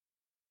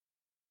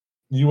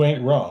 You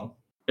ain't wrong.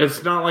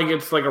 It's not like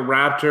it's like a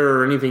Raptor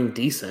or anything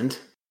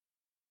decent.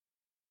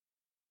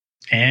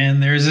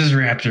 And there's his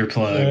Raptor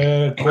plug.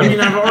 I mean,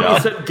 I've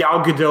already said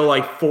Gal Gadot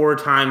like 4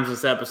 times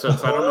this episode,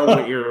 so I don't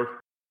know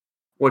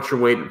what you're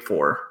waiting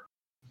for.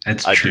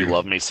 That's I true. do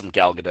love me some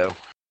Gal Gadot.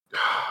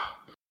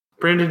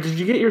 Brandon, did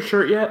you get your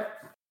shirt yet?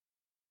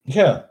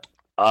 Yeah.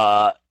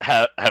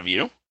 Have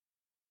you?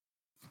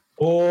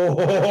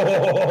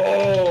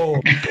 Oh.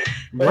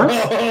 What?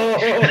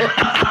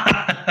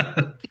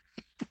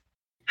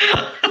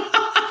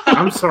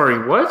 I'm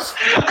sorry, what?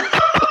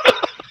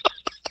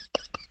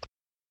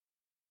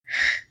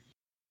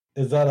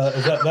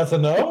 That's a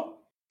no?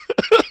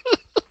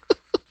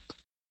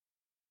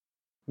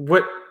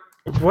 What?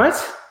 I'm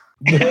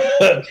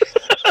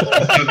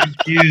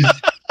confused.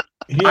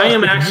 I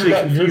am actually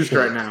confused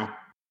right now.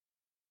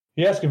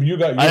 He asked if you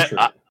got your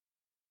shirt.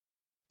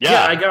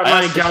 Yeah, I got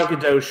my asked Gal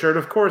Gadot shirt.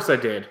 Of course I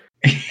did.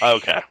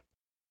 Okay.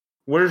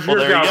 Where's Well,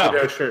 your there you Gal go.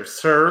 Gadot shirt,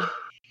 sir?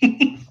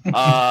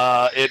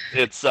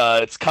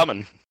 It's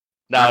coming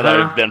now that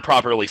I've been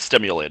properly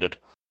stimulated.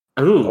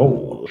 Ooh.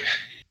 Oh.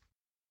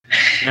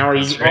 Now are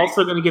That's you right.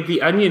 also going to get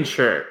the onion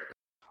shirt?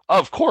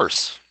 Of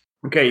course.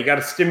 Okay, you got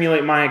to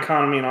stimulate my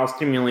economy, and I'll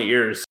stimulate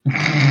yours.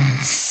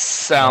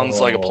 Sounds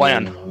like a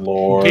plan.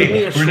 Lord. Give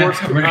me a We're not-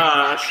 short we're shockwave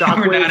not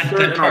at shirt,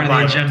 that and part I'll of the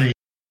buy it. agenda.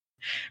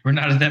 We're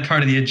not at that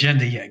part of the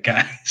agenda yet,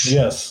 guys.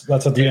 Yes,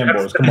 that's at the end,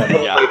 boys. Come on.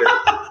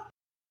 Yeah.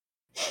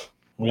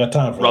 We got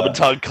time for Rub and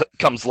that. tug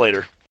comes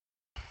later.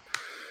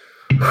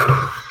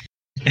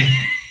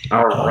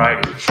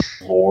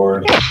 Alrighty.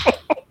 Lord.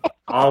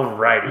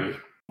 Alrighty.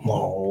 Oh,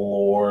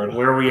 Lord.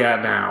 Where are we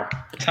at now?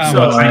 Tom, So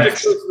what's I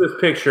next? just posted this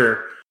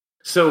picture.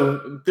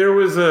 So there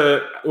was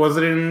was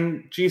it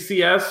in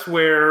GCS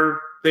where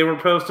they were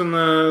posting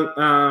the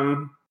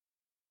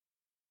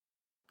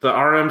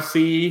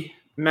RMC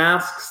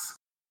masks?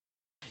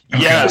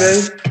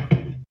 Yes.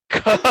 Today?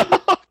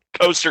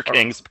 Coaster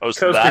Kings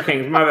posted Coaster that.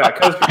 Kings, my bad.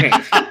 Coaster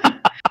Kings.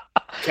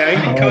 Okay.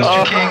 I mean,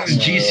 Coaster Kings,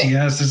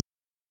 GCS is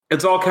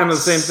It's all kind of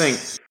the same thing.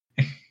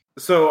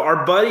 So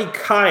our buddy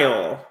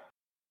Kyle,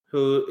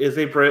 who is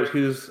a Brit,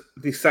 who's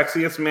the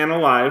sexiest man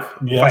alive,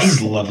 Yes.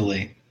 he's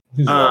lovely.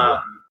 He's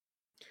lovely.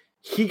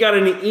 he got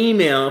an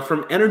email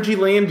from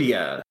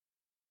Energylandia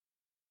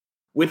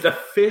with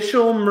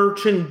official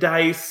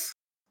merchandise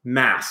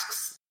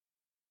masks.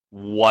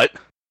 What?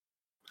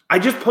 I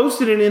just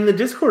posted it in the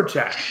Discord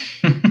chat.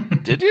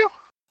 Did you?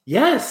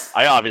 Yes,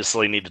 I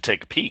obviously need to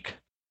take a peek.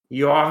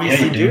 you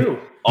obviously Yeah, you do. do.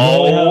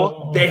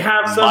 Oh, They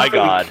have some My for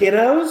God. the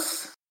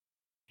kiddos.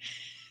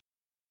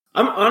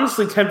 I'm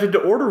honestly tempted to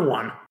order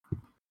one.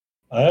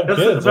 I have That's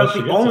kids. about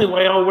the only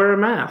way I'll wear a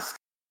mask.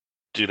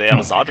 do they have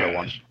a Oh my Zadra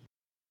one? gosh.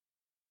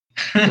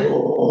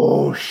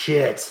 Oh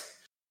shit!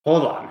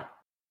 Hold on.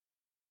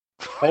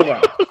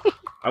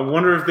 I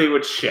wonder if they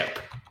would ship.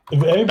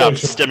 If anybody About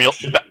should-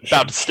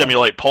 to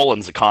stimulate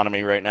Poland's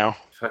economy right now.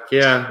 Fuck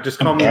yeah! Just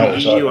call me Oh, the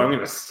sorry. EU. I'm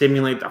gonna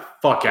stimulate the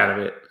fuck out of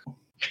it.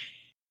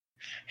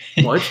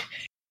 What?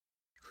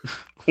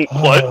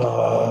 What?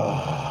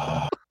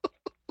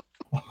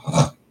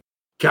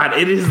 God,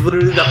 it is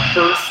literally the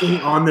first thing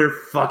on their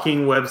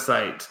fucking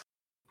website.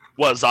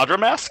 What, Zadra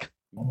mask?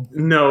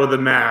 No, the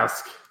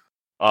mask.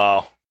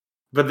 Oh,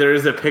 But there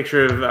is a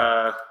picture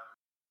of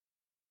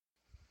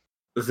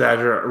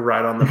Zadra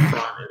right on the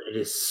front. It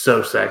is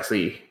so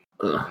sexy.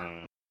 Ugh.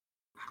 mm.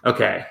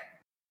 Okay.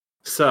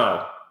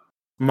 So,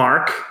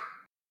 Mark.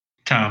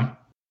 Tom.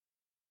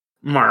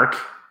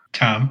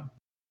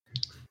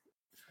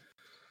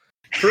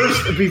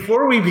 First,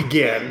 before we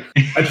begin,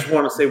 I just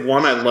want to say,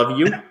 one, I love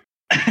you.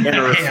 And I Hey,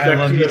 respect I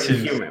love you you as a too.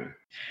 human.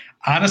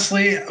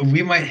 Honestly,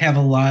 we might have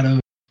a lot of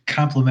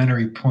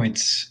complimentary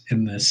points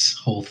in this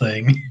whole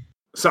thing.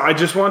 So I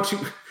just want to...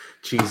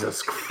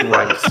 Jesus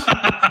Christ.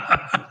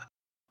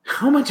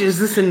 How much is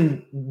this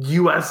in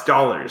US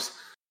dollars?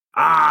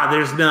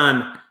 There's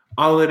none.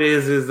 All it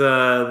is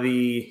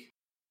the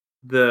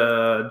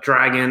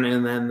dragon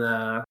and then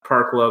the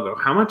park logo.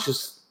 How much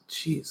is...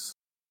 Jeez.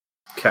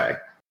 Okay.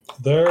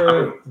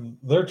 Their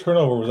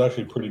turnover was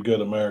actually pretty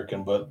good,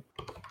 American, but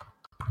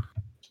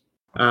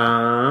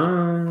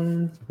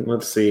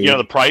Let's see. You know,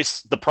 the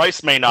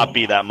price may not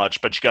be that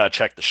much, but you gotta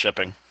check the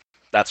shipping.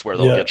 That's where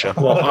they'll Yeah. get you.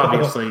 Well,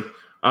 obviously.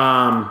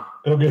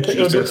 it'll get you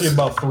Jesus. in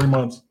about 3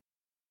 months.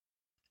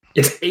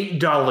 It's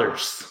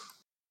 $8.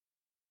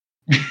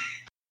 It's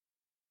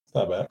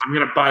not bad. I'm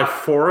gonna buy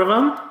 4 of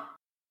them.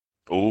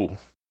 Ooh.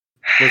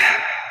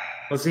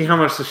 Let's see how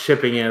much the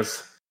shipping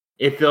is.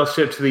 If they'll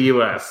ship to the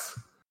US.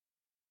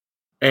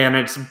 And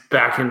it's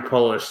back in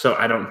Polish, so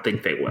I don't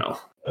think they will.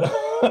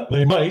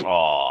 They might.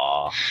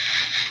 Aw.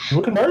 Do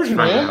a conversion,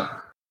 Find man. out.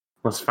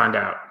 Let's find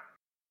out.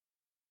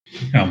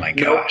 Oh my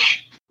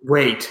gosh.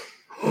 Wait.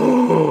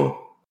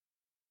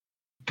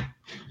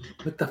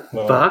 What the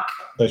No. fuck?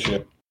 They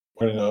ship.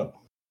 Already know it.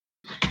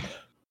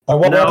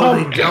 One No, more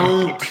they time.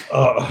 don't.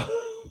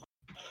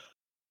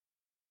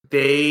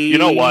 They. You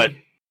know what?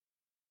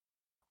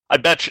 I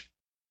bet you.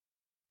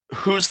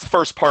 Who's the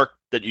first park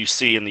that you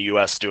see in the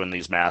U.S. doing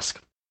these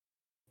masks?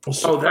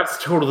 Oh,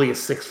 that's totally a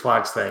Six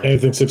Flags thing.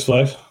 Anything 6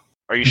 Flags?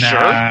 Are you sure?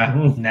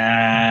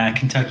 Nah,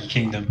 Kentucky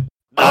Kingdom.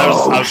 I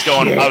Oh, was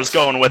shit.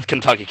 going with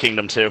Kentucky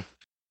Kingdom too.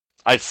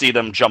 I see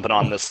them jumping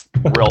on this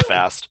real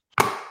fast.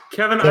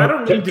 Kevin, I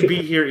don't need to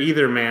be here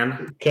either,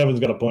 man. Kevin's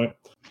got a point.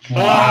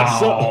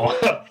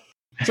 Wow.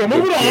 So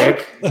moving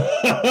Dick.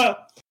 on.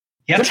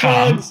 Yeah, Six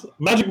Tom. Flags,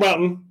 Magic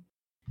Mountain,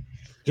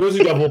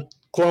 Jersey Devil,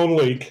 clone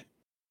leak.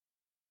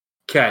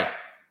 Okay.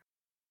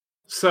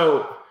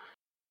 So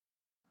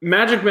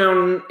Magic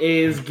Mountain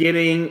is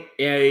getting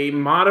a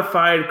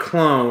modified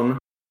clone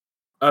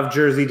of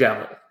Jersey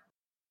Devil.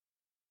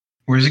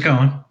 Where's it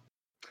going?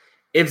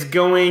 It's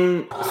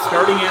going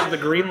starting at the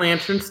Green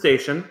Lantern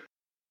station,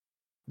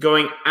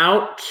 going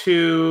out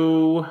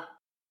to,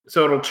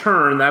 so it'll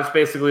turn. That's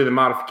basically the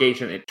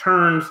modification. It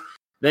turns,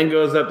 then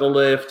goes up the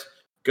lift,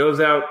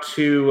 goes out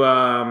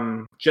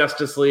to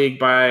Justice League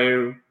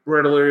by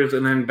Riddlers,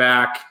 and then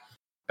back.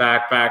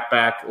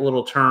 A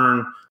little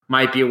turn,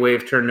 might be a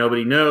wave turn,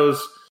 nobody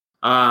knows.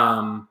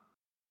 And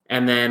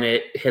then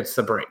it hits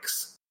the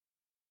brakes.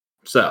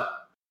 So,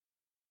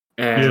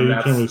 and Yeah, you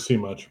can't really see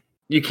much.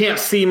 You can't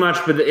see much,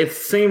 but it's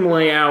the same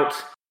layout,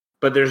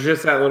 but there's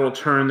just that little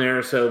turn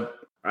there. So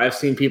I've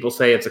seen people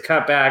say it's a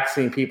cutback,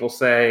 seen people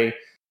say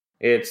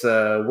it's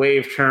a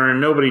wave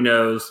turn. Nobody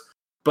knows,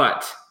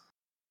 but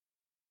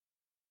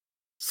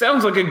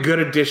sounds like a good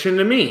addition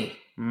to me.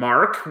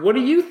 Mark, what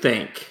do you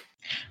think?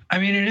 I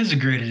mean, it is a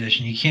great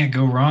addition. You can't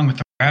go wrong with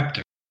the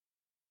Raptor.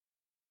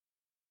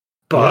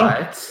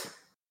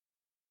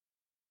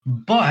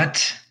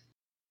 But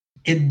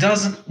it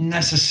doesn't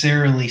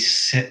necessarily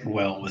sit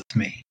well with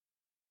me.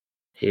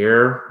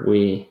 Here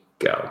we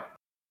go.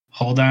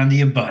 Hold on to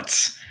your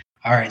butts.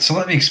 All right, so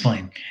let me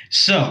explain.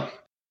 So,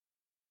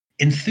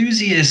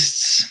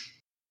 enthusiasts,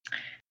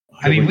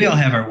 I mean, we all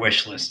have our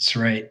wish lists,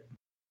 right?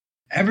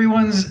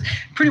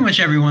 Pretty much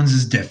everyone's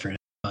is different.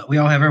 But we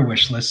all have our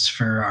wish lists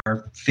for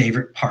our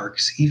favorite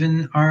parks,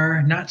 even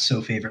our not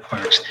so favorite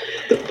parks.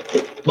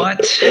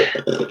 But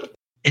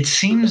it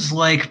seems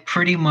like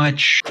pretty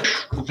much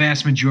the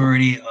vast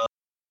majority of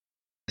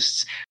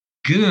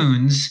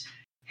goons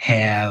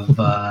have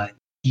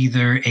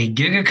either a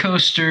Giga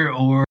Coaster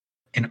or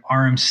an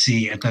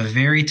RMC at the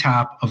very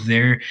top of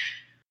their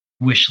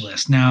wish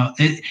list. Now,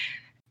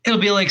 it'll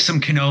be like some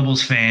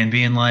Knoebels fan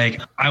being like,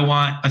 I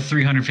want a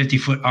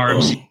 350-foot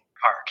RMC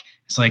park.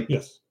 It's like,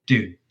 yes.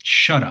 Dude,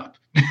 shut up.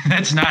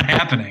 That's not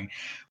happening.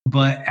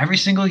 But every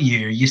single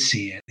year you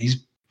see it.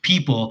 These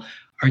people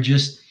are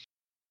just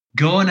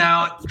going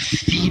out,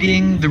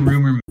 feeding the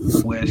rumor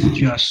mill with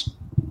just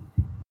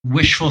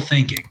wishful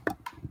thinking.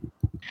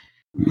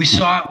 We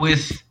saw it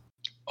with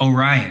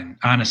Orion,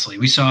 honestly.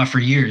 We saw it for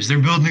years. They're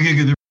building a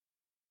Giga.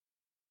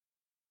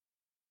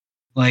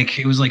 Like,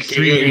 it was like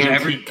 3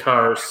 years.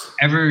 Cars.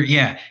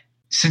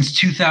 Since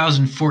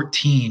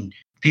 2014,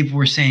 people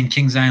were saying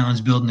Kings Island's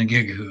building a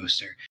Giga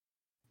Coaster.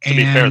 To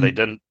be fair, they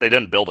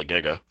didn't build a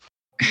Giga.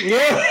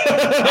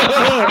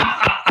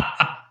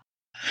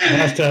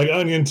 Hashtag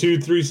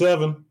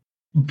onion237.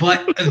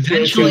 But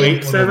eventually,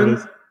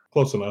 287?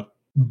 Close enough.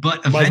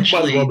 But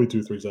eventually, might as well be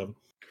 237.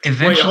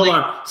 Eventually, wait, hold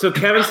on. So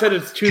Kevin said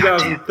it's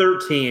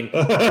 2013,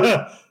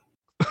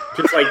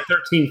 just like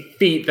 13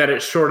 feet that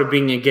it's short of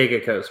being a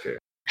Giga Coaster.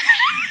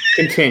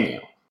 Continue.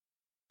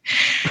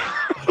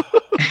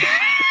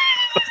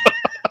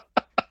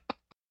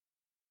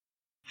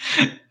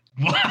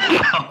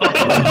 Wow.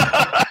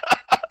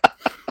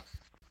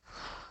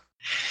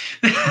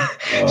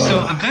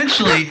 So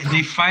eventually,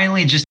 they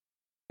finally just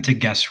to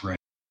guess right.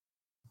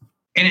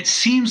 And it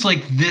seems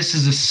like this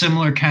is a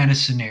similar kind of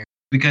scenario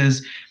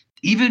because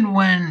even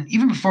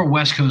before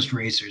West Coast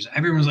Racers,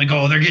 everyone was like,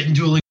 oh, they're getting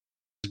dueling,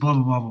 blah,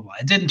 blah, blah, blah, blah.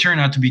 It didn't turn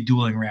out to be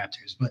dueling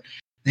Raptors, but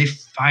they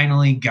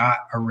finally got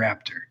a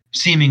Raptor.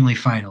 Seemingly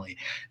finally.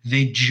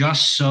 They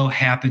just so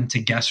happened to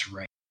guess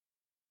right.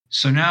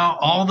 So now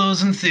all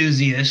those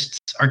enthusiasts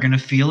are going to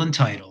feel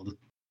entitled.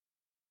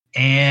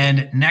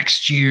 And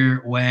next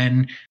year,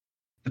 when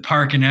the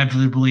park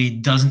inevitably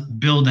doesn't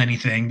build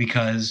anything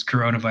because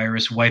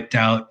coronavirus wiped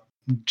out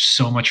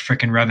so much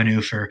freaking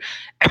revenue for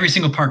every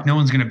single park, no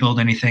one's going to build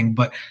anything,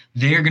 but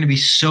they're going to be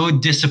so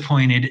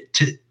disappointed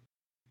to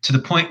the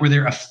point where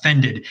they're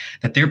offended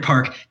that their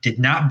park did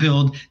not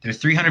build their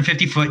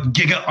 350-foot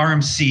Giga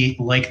RMC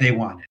like they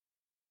wanted.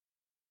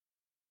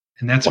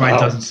 And that's why it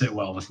doesn't sit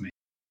well with me.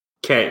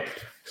 Okay,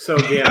 so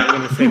again, I'm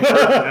going to say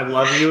first, I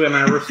love you and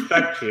I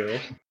respect you.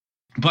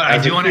 But I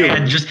do want to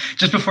add,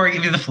 just before I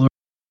give you the floor,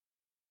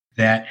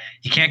 that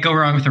you can't go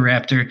wrong with the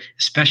Raptor,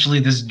 especially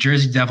this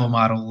Jersey Devil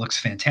model looks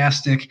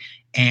fantastic.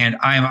 And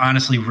I am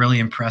honestly really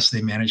impressed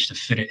they managed to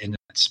fit it into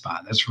that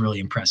spot. That's really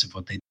impressive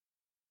what they did.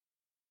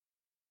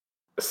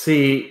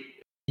 See,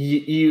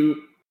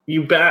 you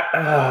little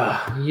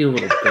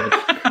bitch.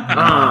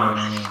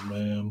 Oh,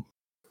 man.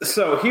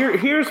 So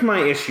here's my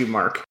issue,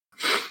 Mark.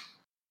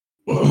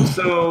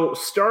 So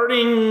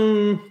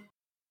starting,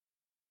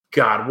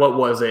 God, what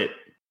was it?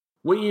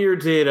 What year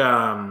did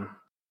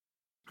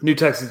New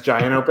Texas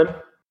Giant open?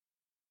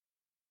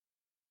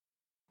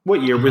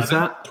 What year was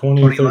that?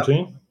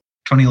 2013?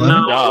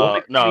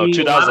 2011? No,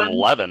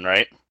 2011,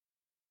 right?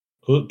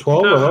 12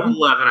 or 11?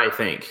 2011, I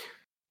think.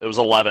 It was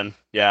 11,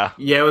 yeah.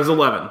 Yeah, it was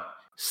 11.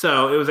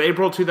 So it was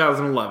April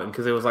 2011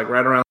 because it was like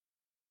right around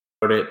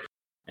it.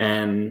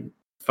 And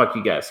fuck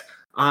you guys.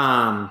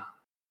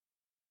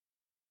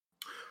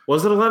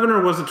 Was it 11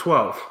 or was it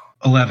 12?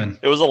 11.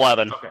 It was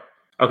 11.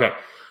 Okay.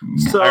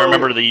 So I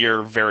remember the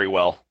year very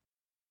well.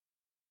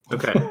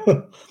 Okay.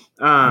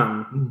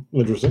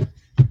 Interesting.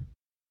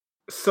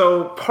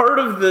 So part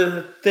of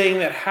the thing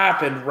that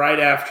happened right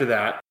after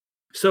that,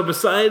 so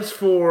besides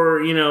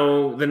for,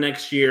 the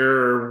next year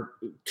or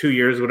 2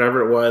 years,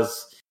 whatever it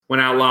was, when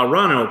Outlaw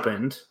Run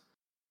opened,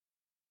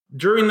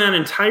 during that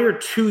entire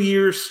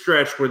 2-year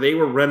stretch where they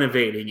were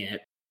renovating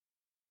it,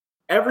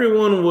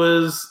 everyone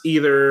was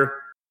either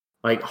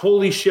like,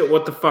 holy shit,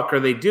 what the fuck are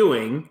they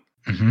doing?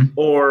 Mm-hmm.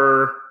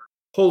 Or,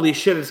 holy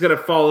shit, it's going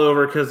to fall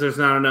over because there's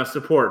not enough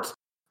supports.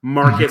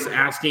 Marcus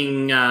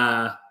asking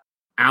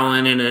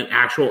Alan in an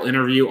actual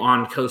interview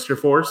on Coaster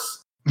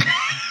Force.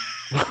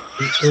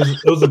 It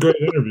was a great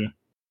interview.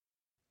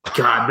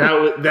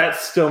 God, that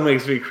still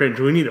makes me cringe.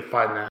 We need to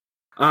find that.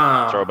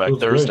 Throwback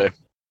Thursday. Great.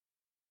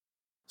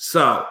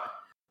 So,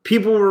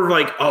 people were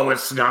like, oh,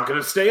 it's not going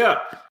to stay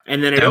up.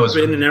 And then it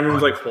opened, and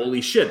everyone's like,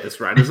 holy shit, this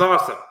ride is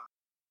awesome.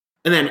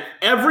 And then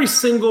every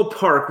single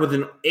park with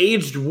an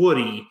aged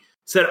Woody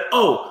said,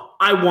 oh,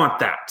 I want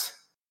that.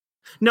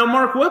 Now,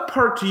 Mark, what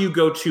park do you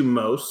go to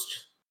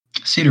most?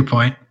 Cedar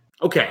Point.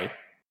 Okay.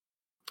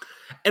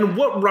 And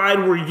what ride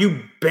were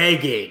you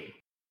begging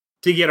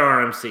to get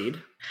RMC'd?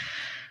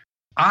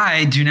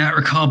 I do not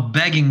recall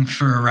begging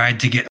for a ride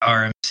to get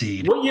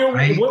RMC'd.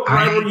 What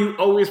ride were you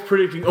always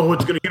predicting, oh,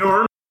 it's going to get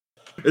RMC'd?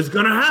 It's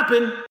going to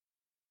happen.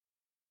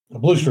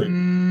 Blue Street.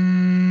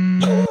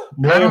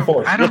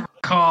 I don't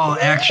recall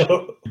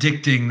actually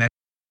predicting that.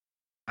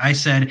 I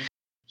said,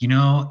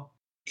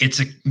 it's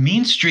a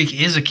Mean Streak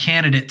is a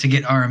candidate to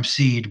get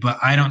RMC'd, but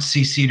I don't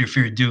see Cedar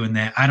Fair doing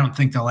that. I don't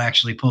think they'll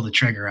actually pull the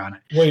trigger on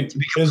it. Wait, to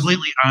be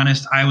completely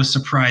honest, I was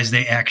surprised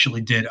they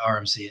actually did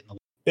RMC it.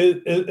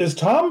 Is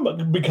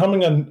Tom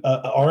becoming an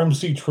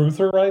RMC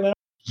truther right now?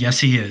 Yes,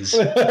 he is.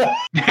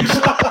 Jeez.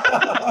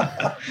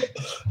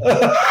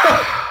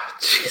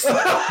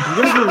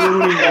 You guys are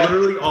ruining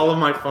literally all of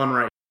my fun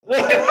right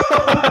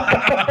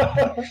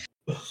now.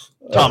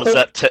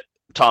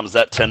 Tom, is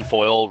that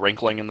tinfoil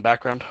wrinkling in the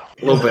background?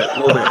 A little bit.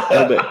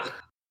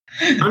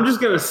 I'm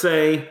just going to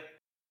say,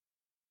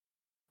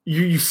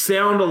 you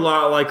sound a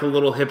lot like a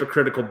little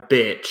hypocritical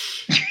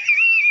bitch.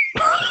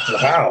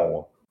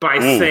 Wow. By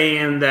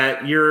saying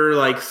that you're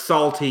like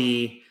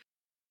salty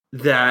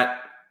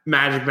that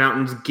Magic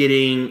Mountain's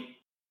getting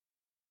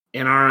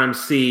an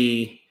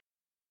RMC,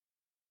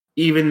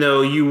 even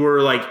though you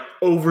were like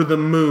over the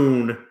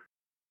moon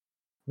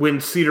when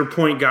Cedar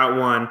Point got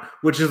one,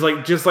 which is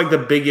like just like the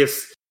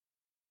biggest.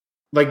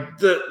 Like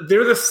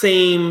they're the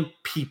same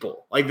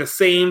people, like the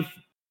same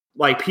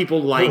like people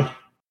like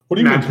what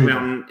do you Magic mean,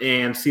 Mountain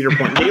and Cedar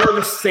Point. They are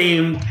the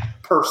same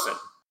person.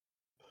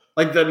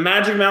 Like the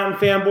Magic Mountain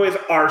fanboys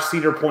are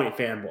Cedar Point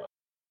fanboys.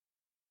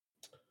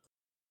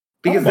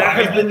 Because that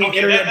has been the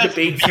internet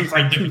debate since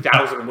like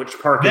 2000, which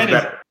park is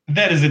better.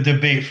 That is a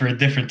debate for a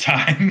different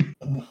time.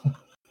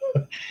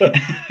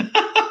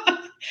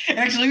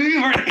 Actually,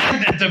 we've already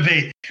had that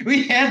debate.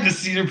 We had the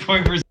Cedar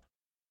Point versus.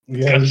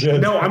 Yeah,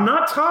 no, I'm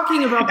not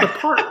talking about the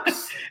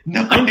parks.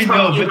 No, I'm talking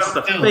about but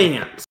the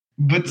fans.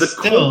 But the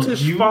still,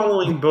 cultish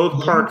following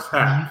both parks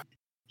have.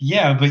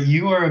 Yeah, but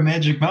you are a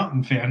Magic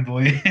Mountain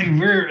fanboy, and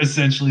we're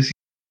essentially.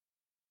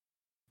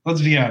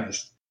 Let's be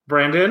honest.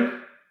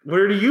 Brandon,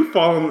 where do you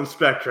fall on the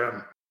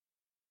spectrum?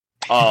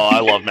 Oh, I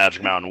love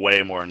Magic Mountain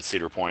way more than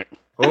Cedar Point.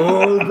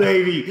 Oh,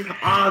 baby.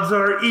 Odds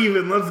are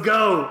even. Let's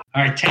go.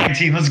 All right, tag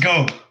team, let's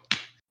go.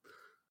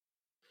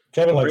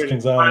 Kevin likes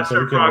Kings Island,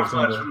 so we can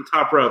from the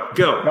top rope.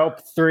 Go.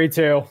 Nope,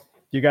 3-2.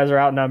 You guys are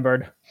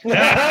outnumbered. Kevin's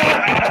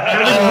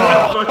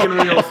not fucking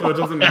real, so it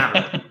doesn't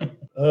matter.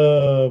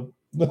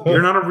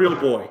 You're not a real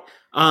boy.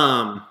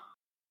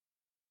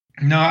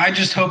 No, I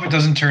just hope it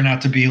doesn't turn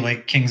out to be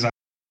like Kings Island.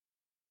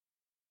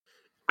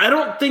 I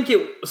don't think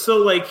it. So,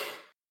 like,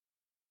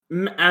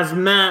 as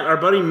Matt, our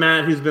buddy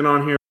Matt, who's been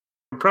on here,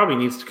 probably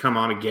needs to come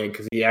on again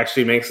because he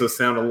actually makes us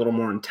sound a little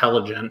more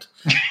intelligent.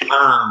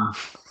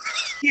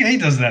 Yeah, he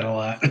does that a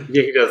lot.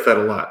 Yeah, he does that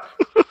a lot.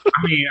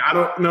 I mean, I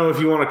don't know if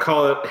you want to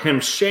call it him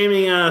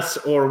shaming us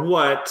or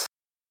what,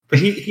 but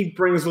he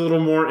brings a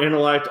little more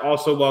intellect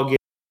also while getting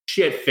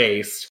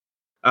shit-faced.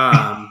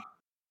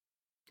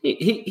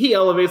 He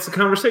elevates the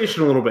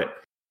conversation a little bit.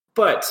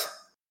 But,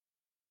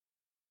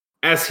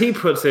 as he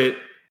puts it,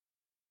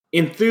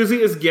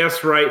 enthusiasts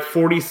guess right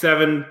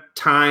 47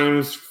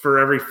 times for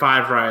every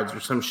 5 rides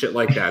or some shit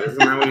like that. Isn't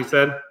that what he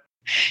said?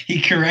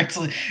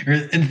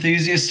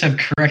 Enthusiasts have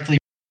correctly.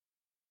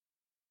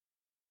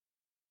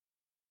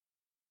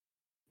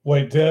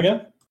 Wait, say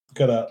again?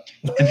 Cut out.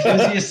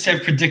 Enthusiasts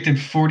have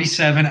predicted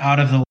 47 out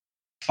of the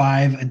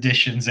 5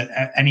 editions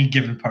at any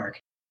given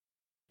park.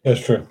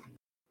 That's true.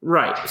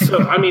 Right.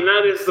 So, I mean,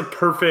 that is the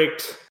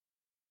perfect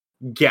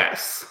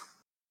guess.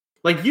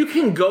 Like, you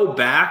can go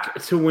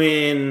back to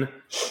when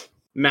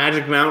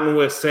Magic Mountain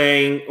was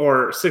saying,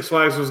 or Six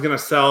Flags was going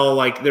to sell,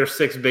 like, their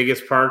 6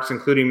 biggest parks,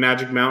 including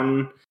Magic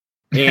Mountain.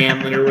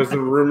 And there was a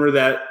rumor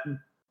that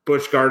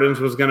Busch Gardens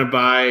was going to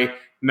buy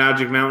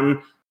Magic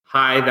Mountain.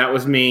 Hi, that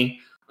was me.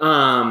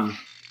 I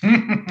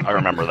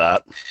remember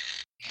that.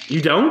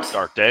 You don't?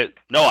 Dark Day.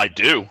 No, I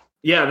do.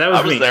 Yeah, that was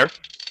I was me. there.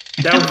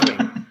 That was me.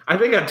 I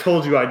think I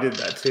told you I did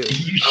that too.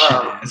 You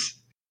should.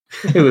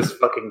 It was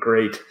fucking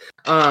great.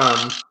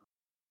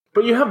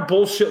 But you have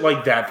bullshit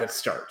like that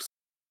starts.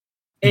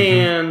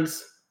 And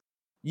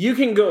you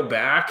can go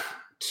back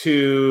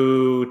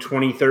to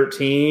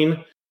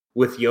 2013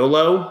 with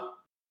YOLO,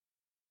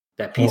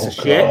 that piece of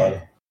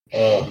shit.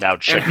 Now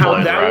And Chick-fil-A.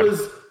 how that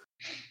was,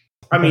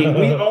 I mean,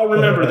 we all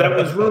remember that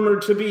was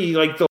rumored to be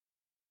like the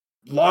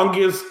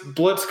longest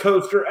Blitz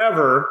coaster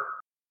ever.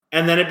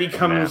 And then it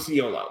becomes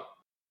YOLO.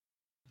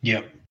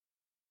 Yep.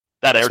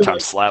 That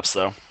airtime slaps,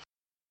 though.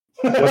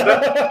 What's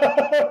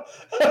that?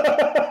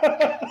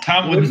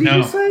 Tom What did wouldn't you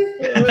know. just say?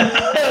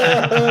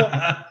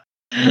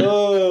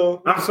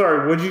 I'm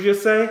sorry, what'd you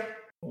just say?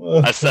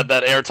 I said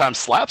that airtime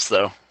slaps,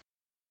 though.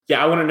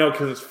 Yeah, I want to know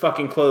because it's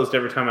fucking closed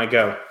every time I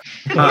go.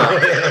 Been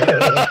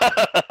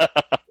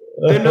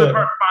to the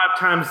park 5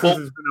 times since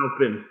it's been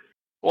open.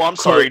 Well, I'm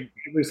sorry.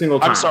 Every single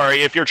time. I'm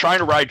sorry. If you're trying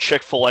to ride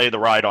Chick-fil-A the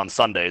ride on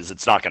Sundays,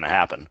 it's not going to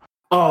happen.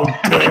 Oh,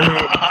 damn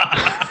it.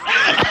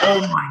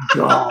 Oh, my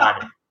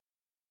God.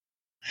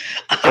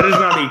 That is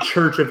not a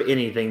church of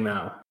anything,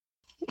 though.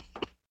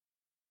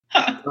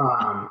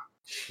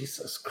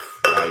 Jesus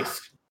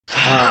Christ.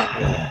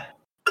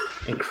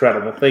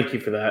 Incredible. Thank you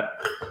for that.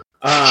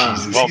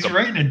 Jesus, he's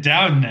writing it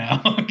down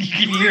now. You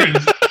can hear him.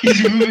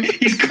 He's moving.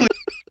 He's clear.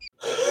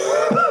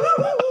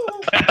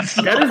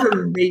 That is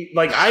amazing.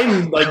 Like,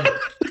 I'm like,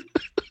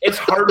 it's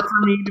hard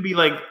for me to be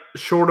like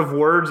short of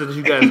words, as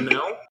you guys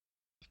know.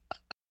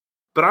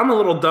 But I'm a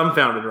little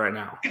dumbfounded right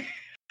now.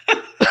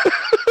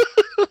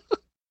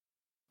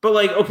 But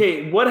like,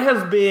 okay, what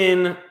has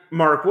been,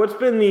 Mark, what's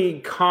been the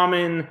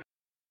common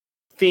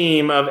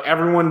theme of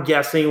everyone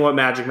guessing what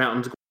Magic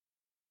Mountain's going to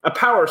be? A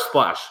power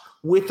splash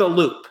with a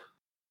loop.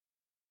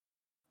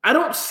 I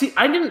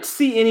didn't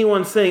see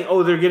anyone saying,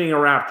 oh, they're getting a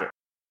Raptor.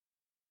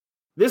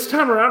 This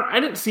time around, I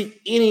didn't see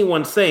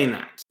anyone saying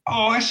that.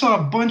 Oh, I saw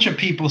a bunch of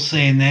people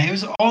saying that. It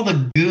was all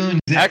the goons.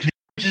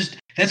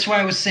 That's why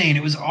I was saying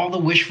it was all the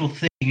wishful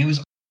thinking. It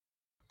was.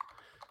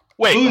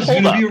 Wait, oh, it's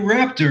hold gonna up. be a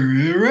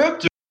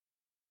Raptor.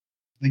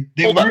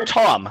 Hold up,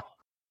 Tom.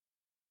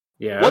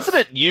 Yeah. Wasn't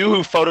it you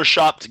who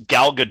photoshopped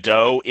Gal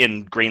Gadot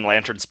in Green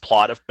Lantern's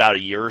plot about a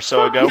year or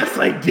so ago? Yes,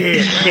 I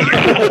did.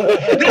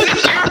 This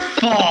is your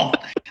fault.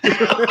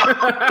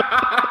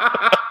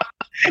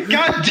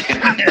 God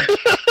damn it.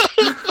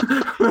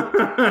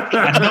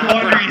 God, no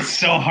wonder he's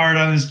so hard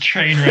on his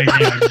train right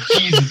now.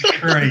 Jesus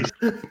Christ.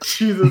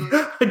 Jesus,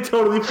 I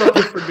totally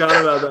fucking forgot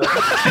about that.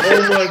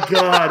 Oh my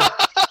God.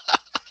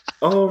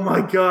 Oh my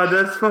God,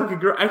 that's fucking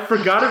great. I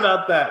forgot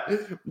about that.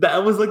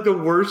 That was like the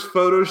worst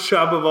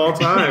Photoshop of all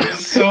time. It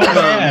was so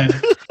bad.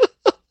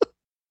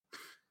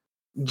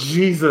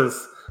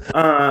 Jesus.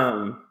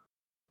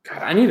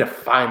 God, I need to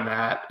find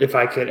that if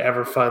I could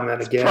ever find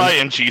that again. Probably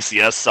in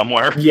GCS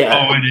somewhere.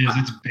 Yeah. Oh, it is.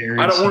 It's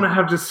buried. I don't want to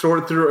have to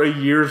sort through a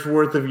year's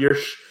worth of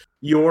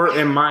your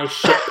and my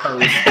shit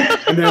post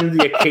and then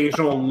the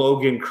occasional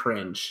Logan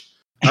cringe.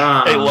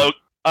 Hey,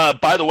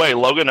 by the way,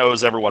 Logan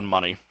owes everyone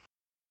money.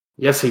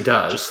 Yes, he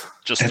does.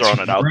 Just throwing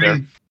it out there.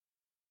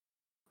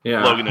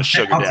 Yeah. Logan is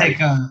sugar daddy.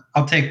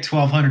 I'll take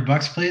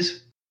 $1,200,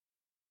 please.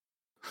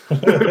 I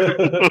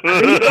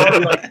think I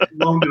like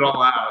loaned it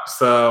all out,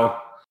 so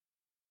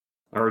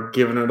or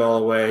giving it all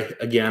away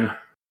again.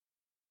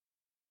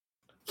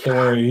 Don't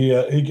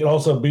worry, he can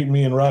also beat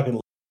me in Rocket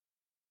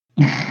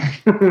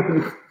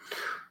League.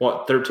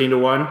 What,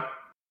 13-1?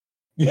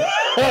 Yeah,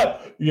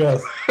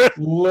 yes,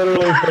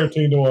 literally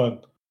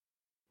 13-1.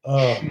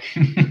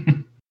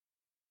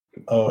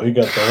 Oh, he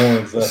got the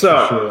horns. That's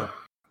So, for sure.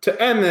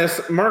 To end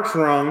this, Mark's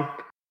wrong.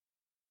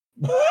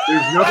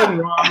 There's nothing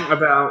wrong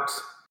about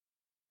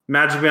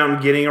Magic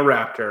Mountain getting a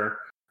Raptor.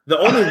 The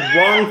only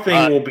wrong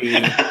thing will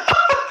be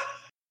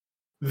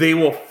they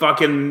will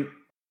fucking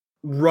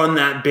run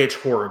that bitch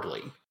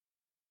horribly.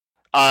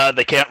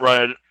 They can't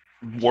run it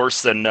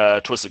worse than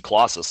Twisted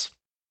Colossus.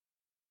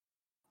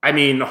 I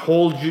mean,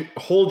 hold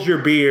your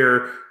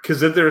beer,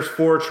 because if there's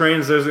 4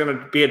 trains, there's going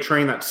to be a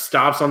train that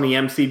stops on the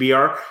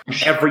MCBR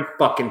every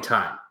fucking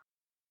time.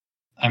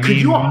 I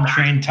mean, one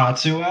train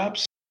Tatsu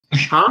apps?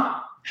 Huh?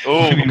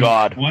 Oh,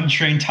 God. One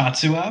train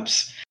Tatsu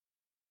apps?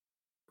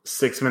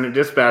 6-minute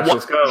dispatch,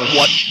 let's go.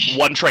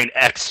 One train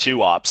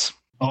X2 ops.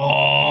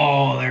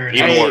 Oh, there it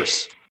is. Even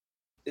worse.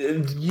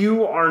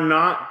 You are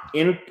not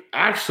in...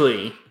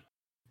 Actually...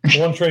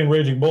 One train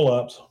Raging Bull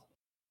Ops.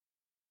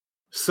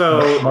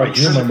 So, Mark,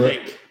 you remember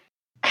it.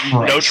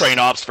 No train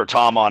ops for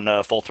Tom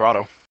on Full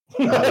Throttle.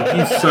 You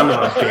son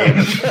of a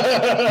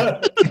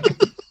bitch.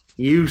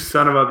 You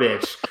son of a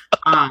bitch.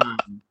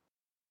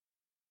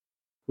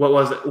 What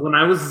was it? When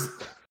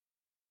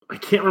I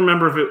can't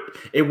remember if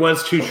it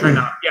was 2 train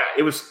op. Yeah,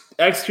 it was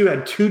X2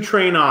 had 2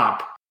 train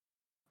op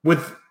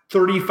with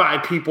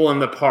 35 people in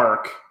the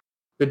park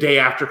the day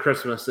after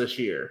Christmas this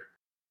year.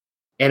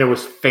 And it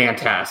was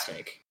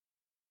fantastic.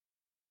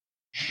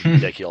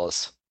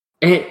 Ridiculous.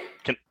 It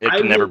can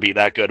never be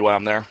that good while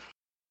I'm there.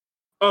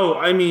 Oh,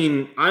 I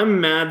mean,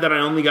 I'm mad that I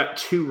only got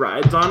 2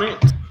 rides on it.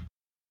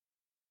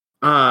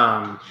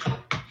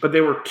 But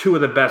they were two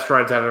of the best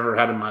rides I've ever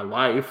had in my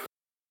life.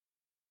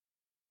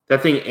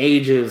 That thing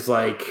ages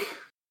like.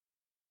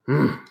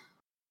 Oh,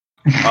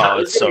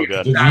 it's so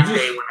good. That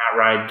day when that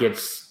ride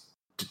gets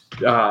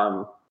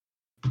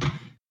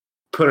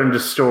put into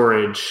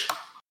storage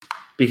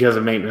because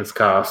of maintenance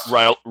costs.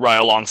 Right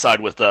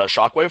alongside with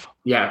Shockwave.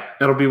 Yeah,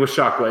 it'll be with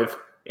Shockwave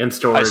in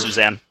storage. Hi,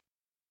 Suzanne.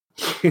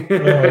 Oh,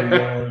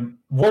 Lord.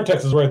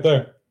 Vortex is right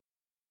there.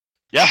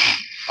 Yeah,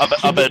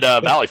 up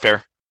at Valley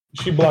Fair.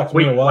 She blocked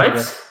Wait, me a while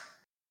what?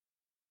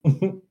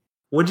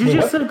 What'd you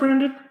just say,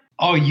 Brandon?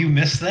 Oh, you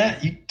missed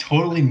that? You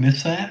totally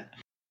missed that?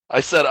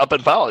 I said up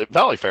at Valley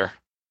Fair.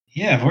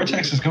 Yeah,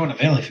 Vortex is going to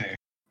Valley Fair.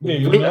 Yeah,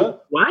 you know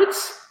that? What?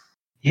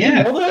 Yeah.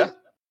 You know that?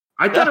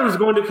 I thought it was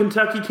going to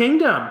Kentucky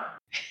Kingdom.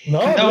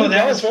 No, No,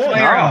 that was fair.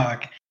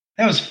 Firehawk.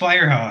 That was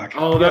Firehawk.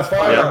 Oh, that's Yeah,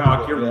 Firehawk.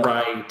 Firehawk, You're yeah.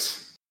 right.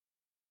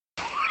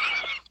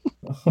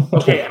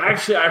 Okay,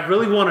 actually, I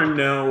really want to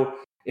know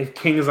if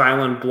Kings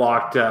Island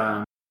blocked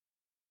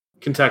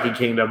Kentucky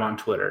Kingdom on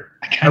Twitter.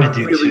 I kind of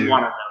do really too.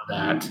 want to know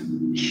that.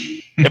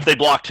 If they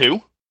blocked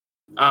who?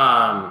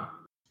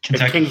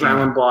 If Kings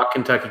Island blocked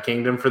Kentucky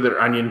Kingdom for their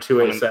Onion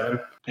 287.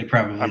 They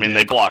probably I mean,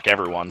 they block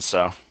everyone,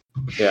 so.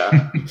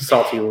 Yeah,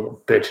 salty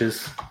little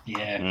bitches.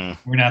 Yeah,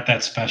 we're not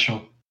that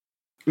special.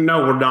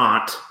 No, we're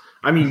not.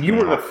 I mean, you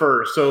were the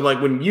first, so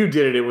like when you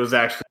did it, it was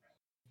actually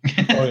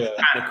Oh, yeah.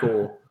 kind of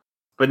cool.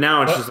 But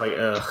now it's just like,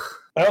 ugh.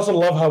 I also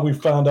love how we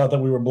found out that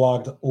we were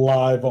blocked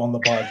live on the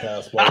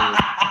podcast.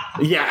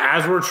 Yeah,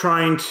 as we're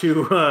trying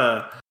to,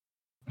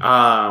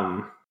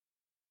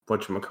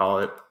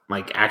 whatchamacallit,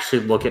 like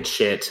actually look at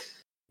shit.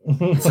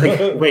 It's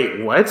like,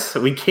 wait, what?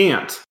 We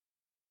can't.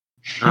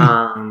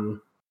 Yeah.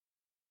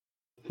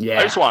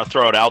 I just want to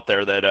throw it out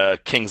there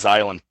that Kings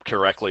Island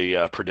correctly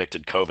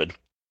predicted COVID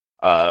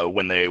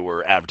when they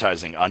were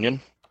advertising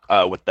Onion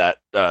with that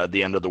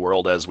the end of the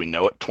world as we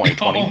know it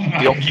 2020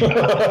 deal.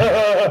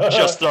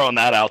 Just throwing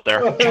that out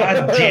there.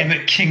 God damn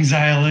it, Kings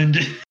Island.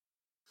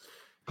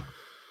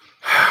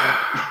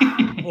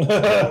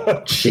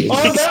 Jeez.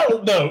 On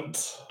that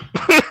note,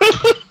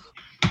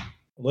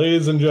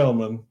 ladies and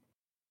gentlemen,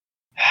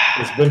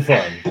 it's been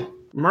fun.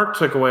 Mark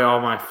took away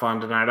all my fun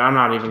tonight. I'm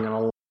not even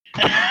going to.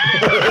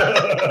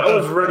 I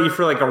was ready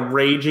for like a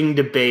raging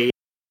debate.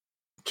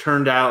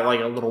 Turned out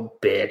like a little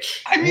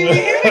bitch. I mean, we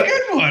had a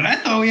good one. I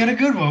thought we had a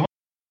good one.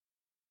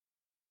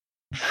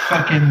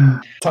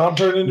 Fucking Tom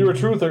turned into a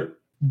truther.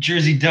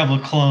 Jersey Devil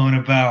clone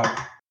about.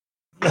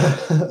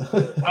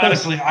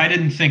 Honestly, I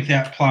didn't think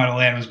that plot of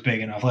land was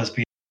big enough. Let's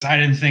be honest. I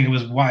didn't think it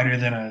was wider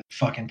than a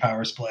fucking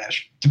power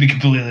splash, to be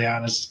completely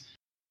honest.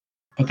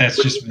 But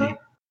that's just me.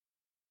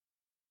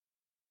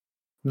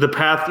 The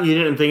path, you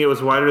didn't think it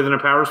was wider than a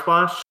power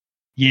splash?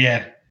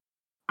 Yeah.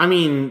 I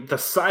mean, the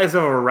size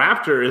of a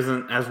raptor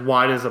isn't as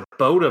wide as a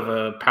boat of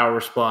a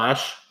power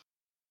splash.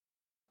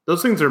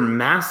 Those things are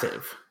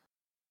massive.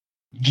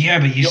 Yeah,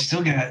 but you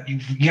still got you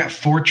got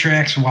 4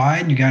 tracks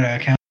wide. And you got to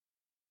count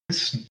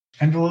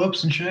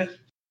envelopes and shit.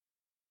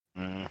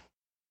 Mm.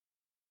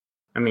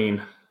 I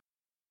mean,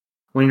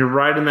 when you're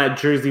riding that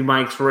Jersey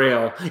Mike's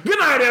rail. Good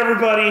night,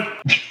 everybody.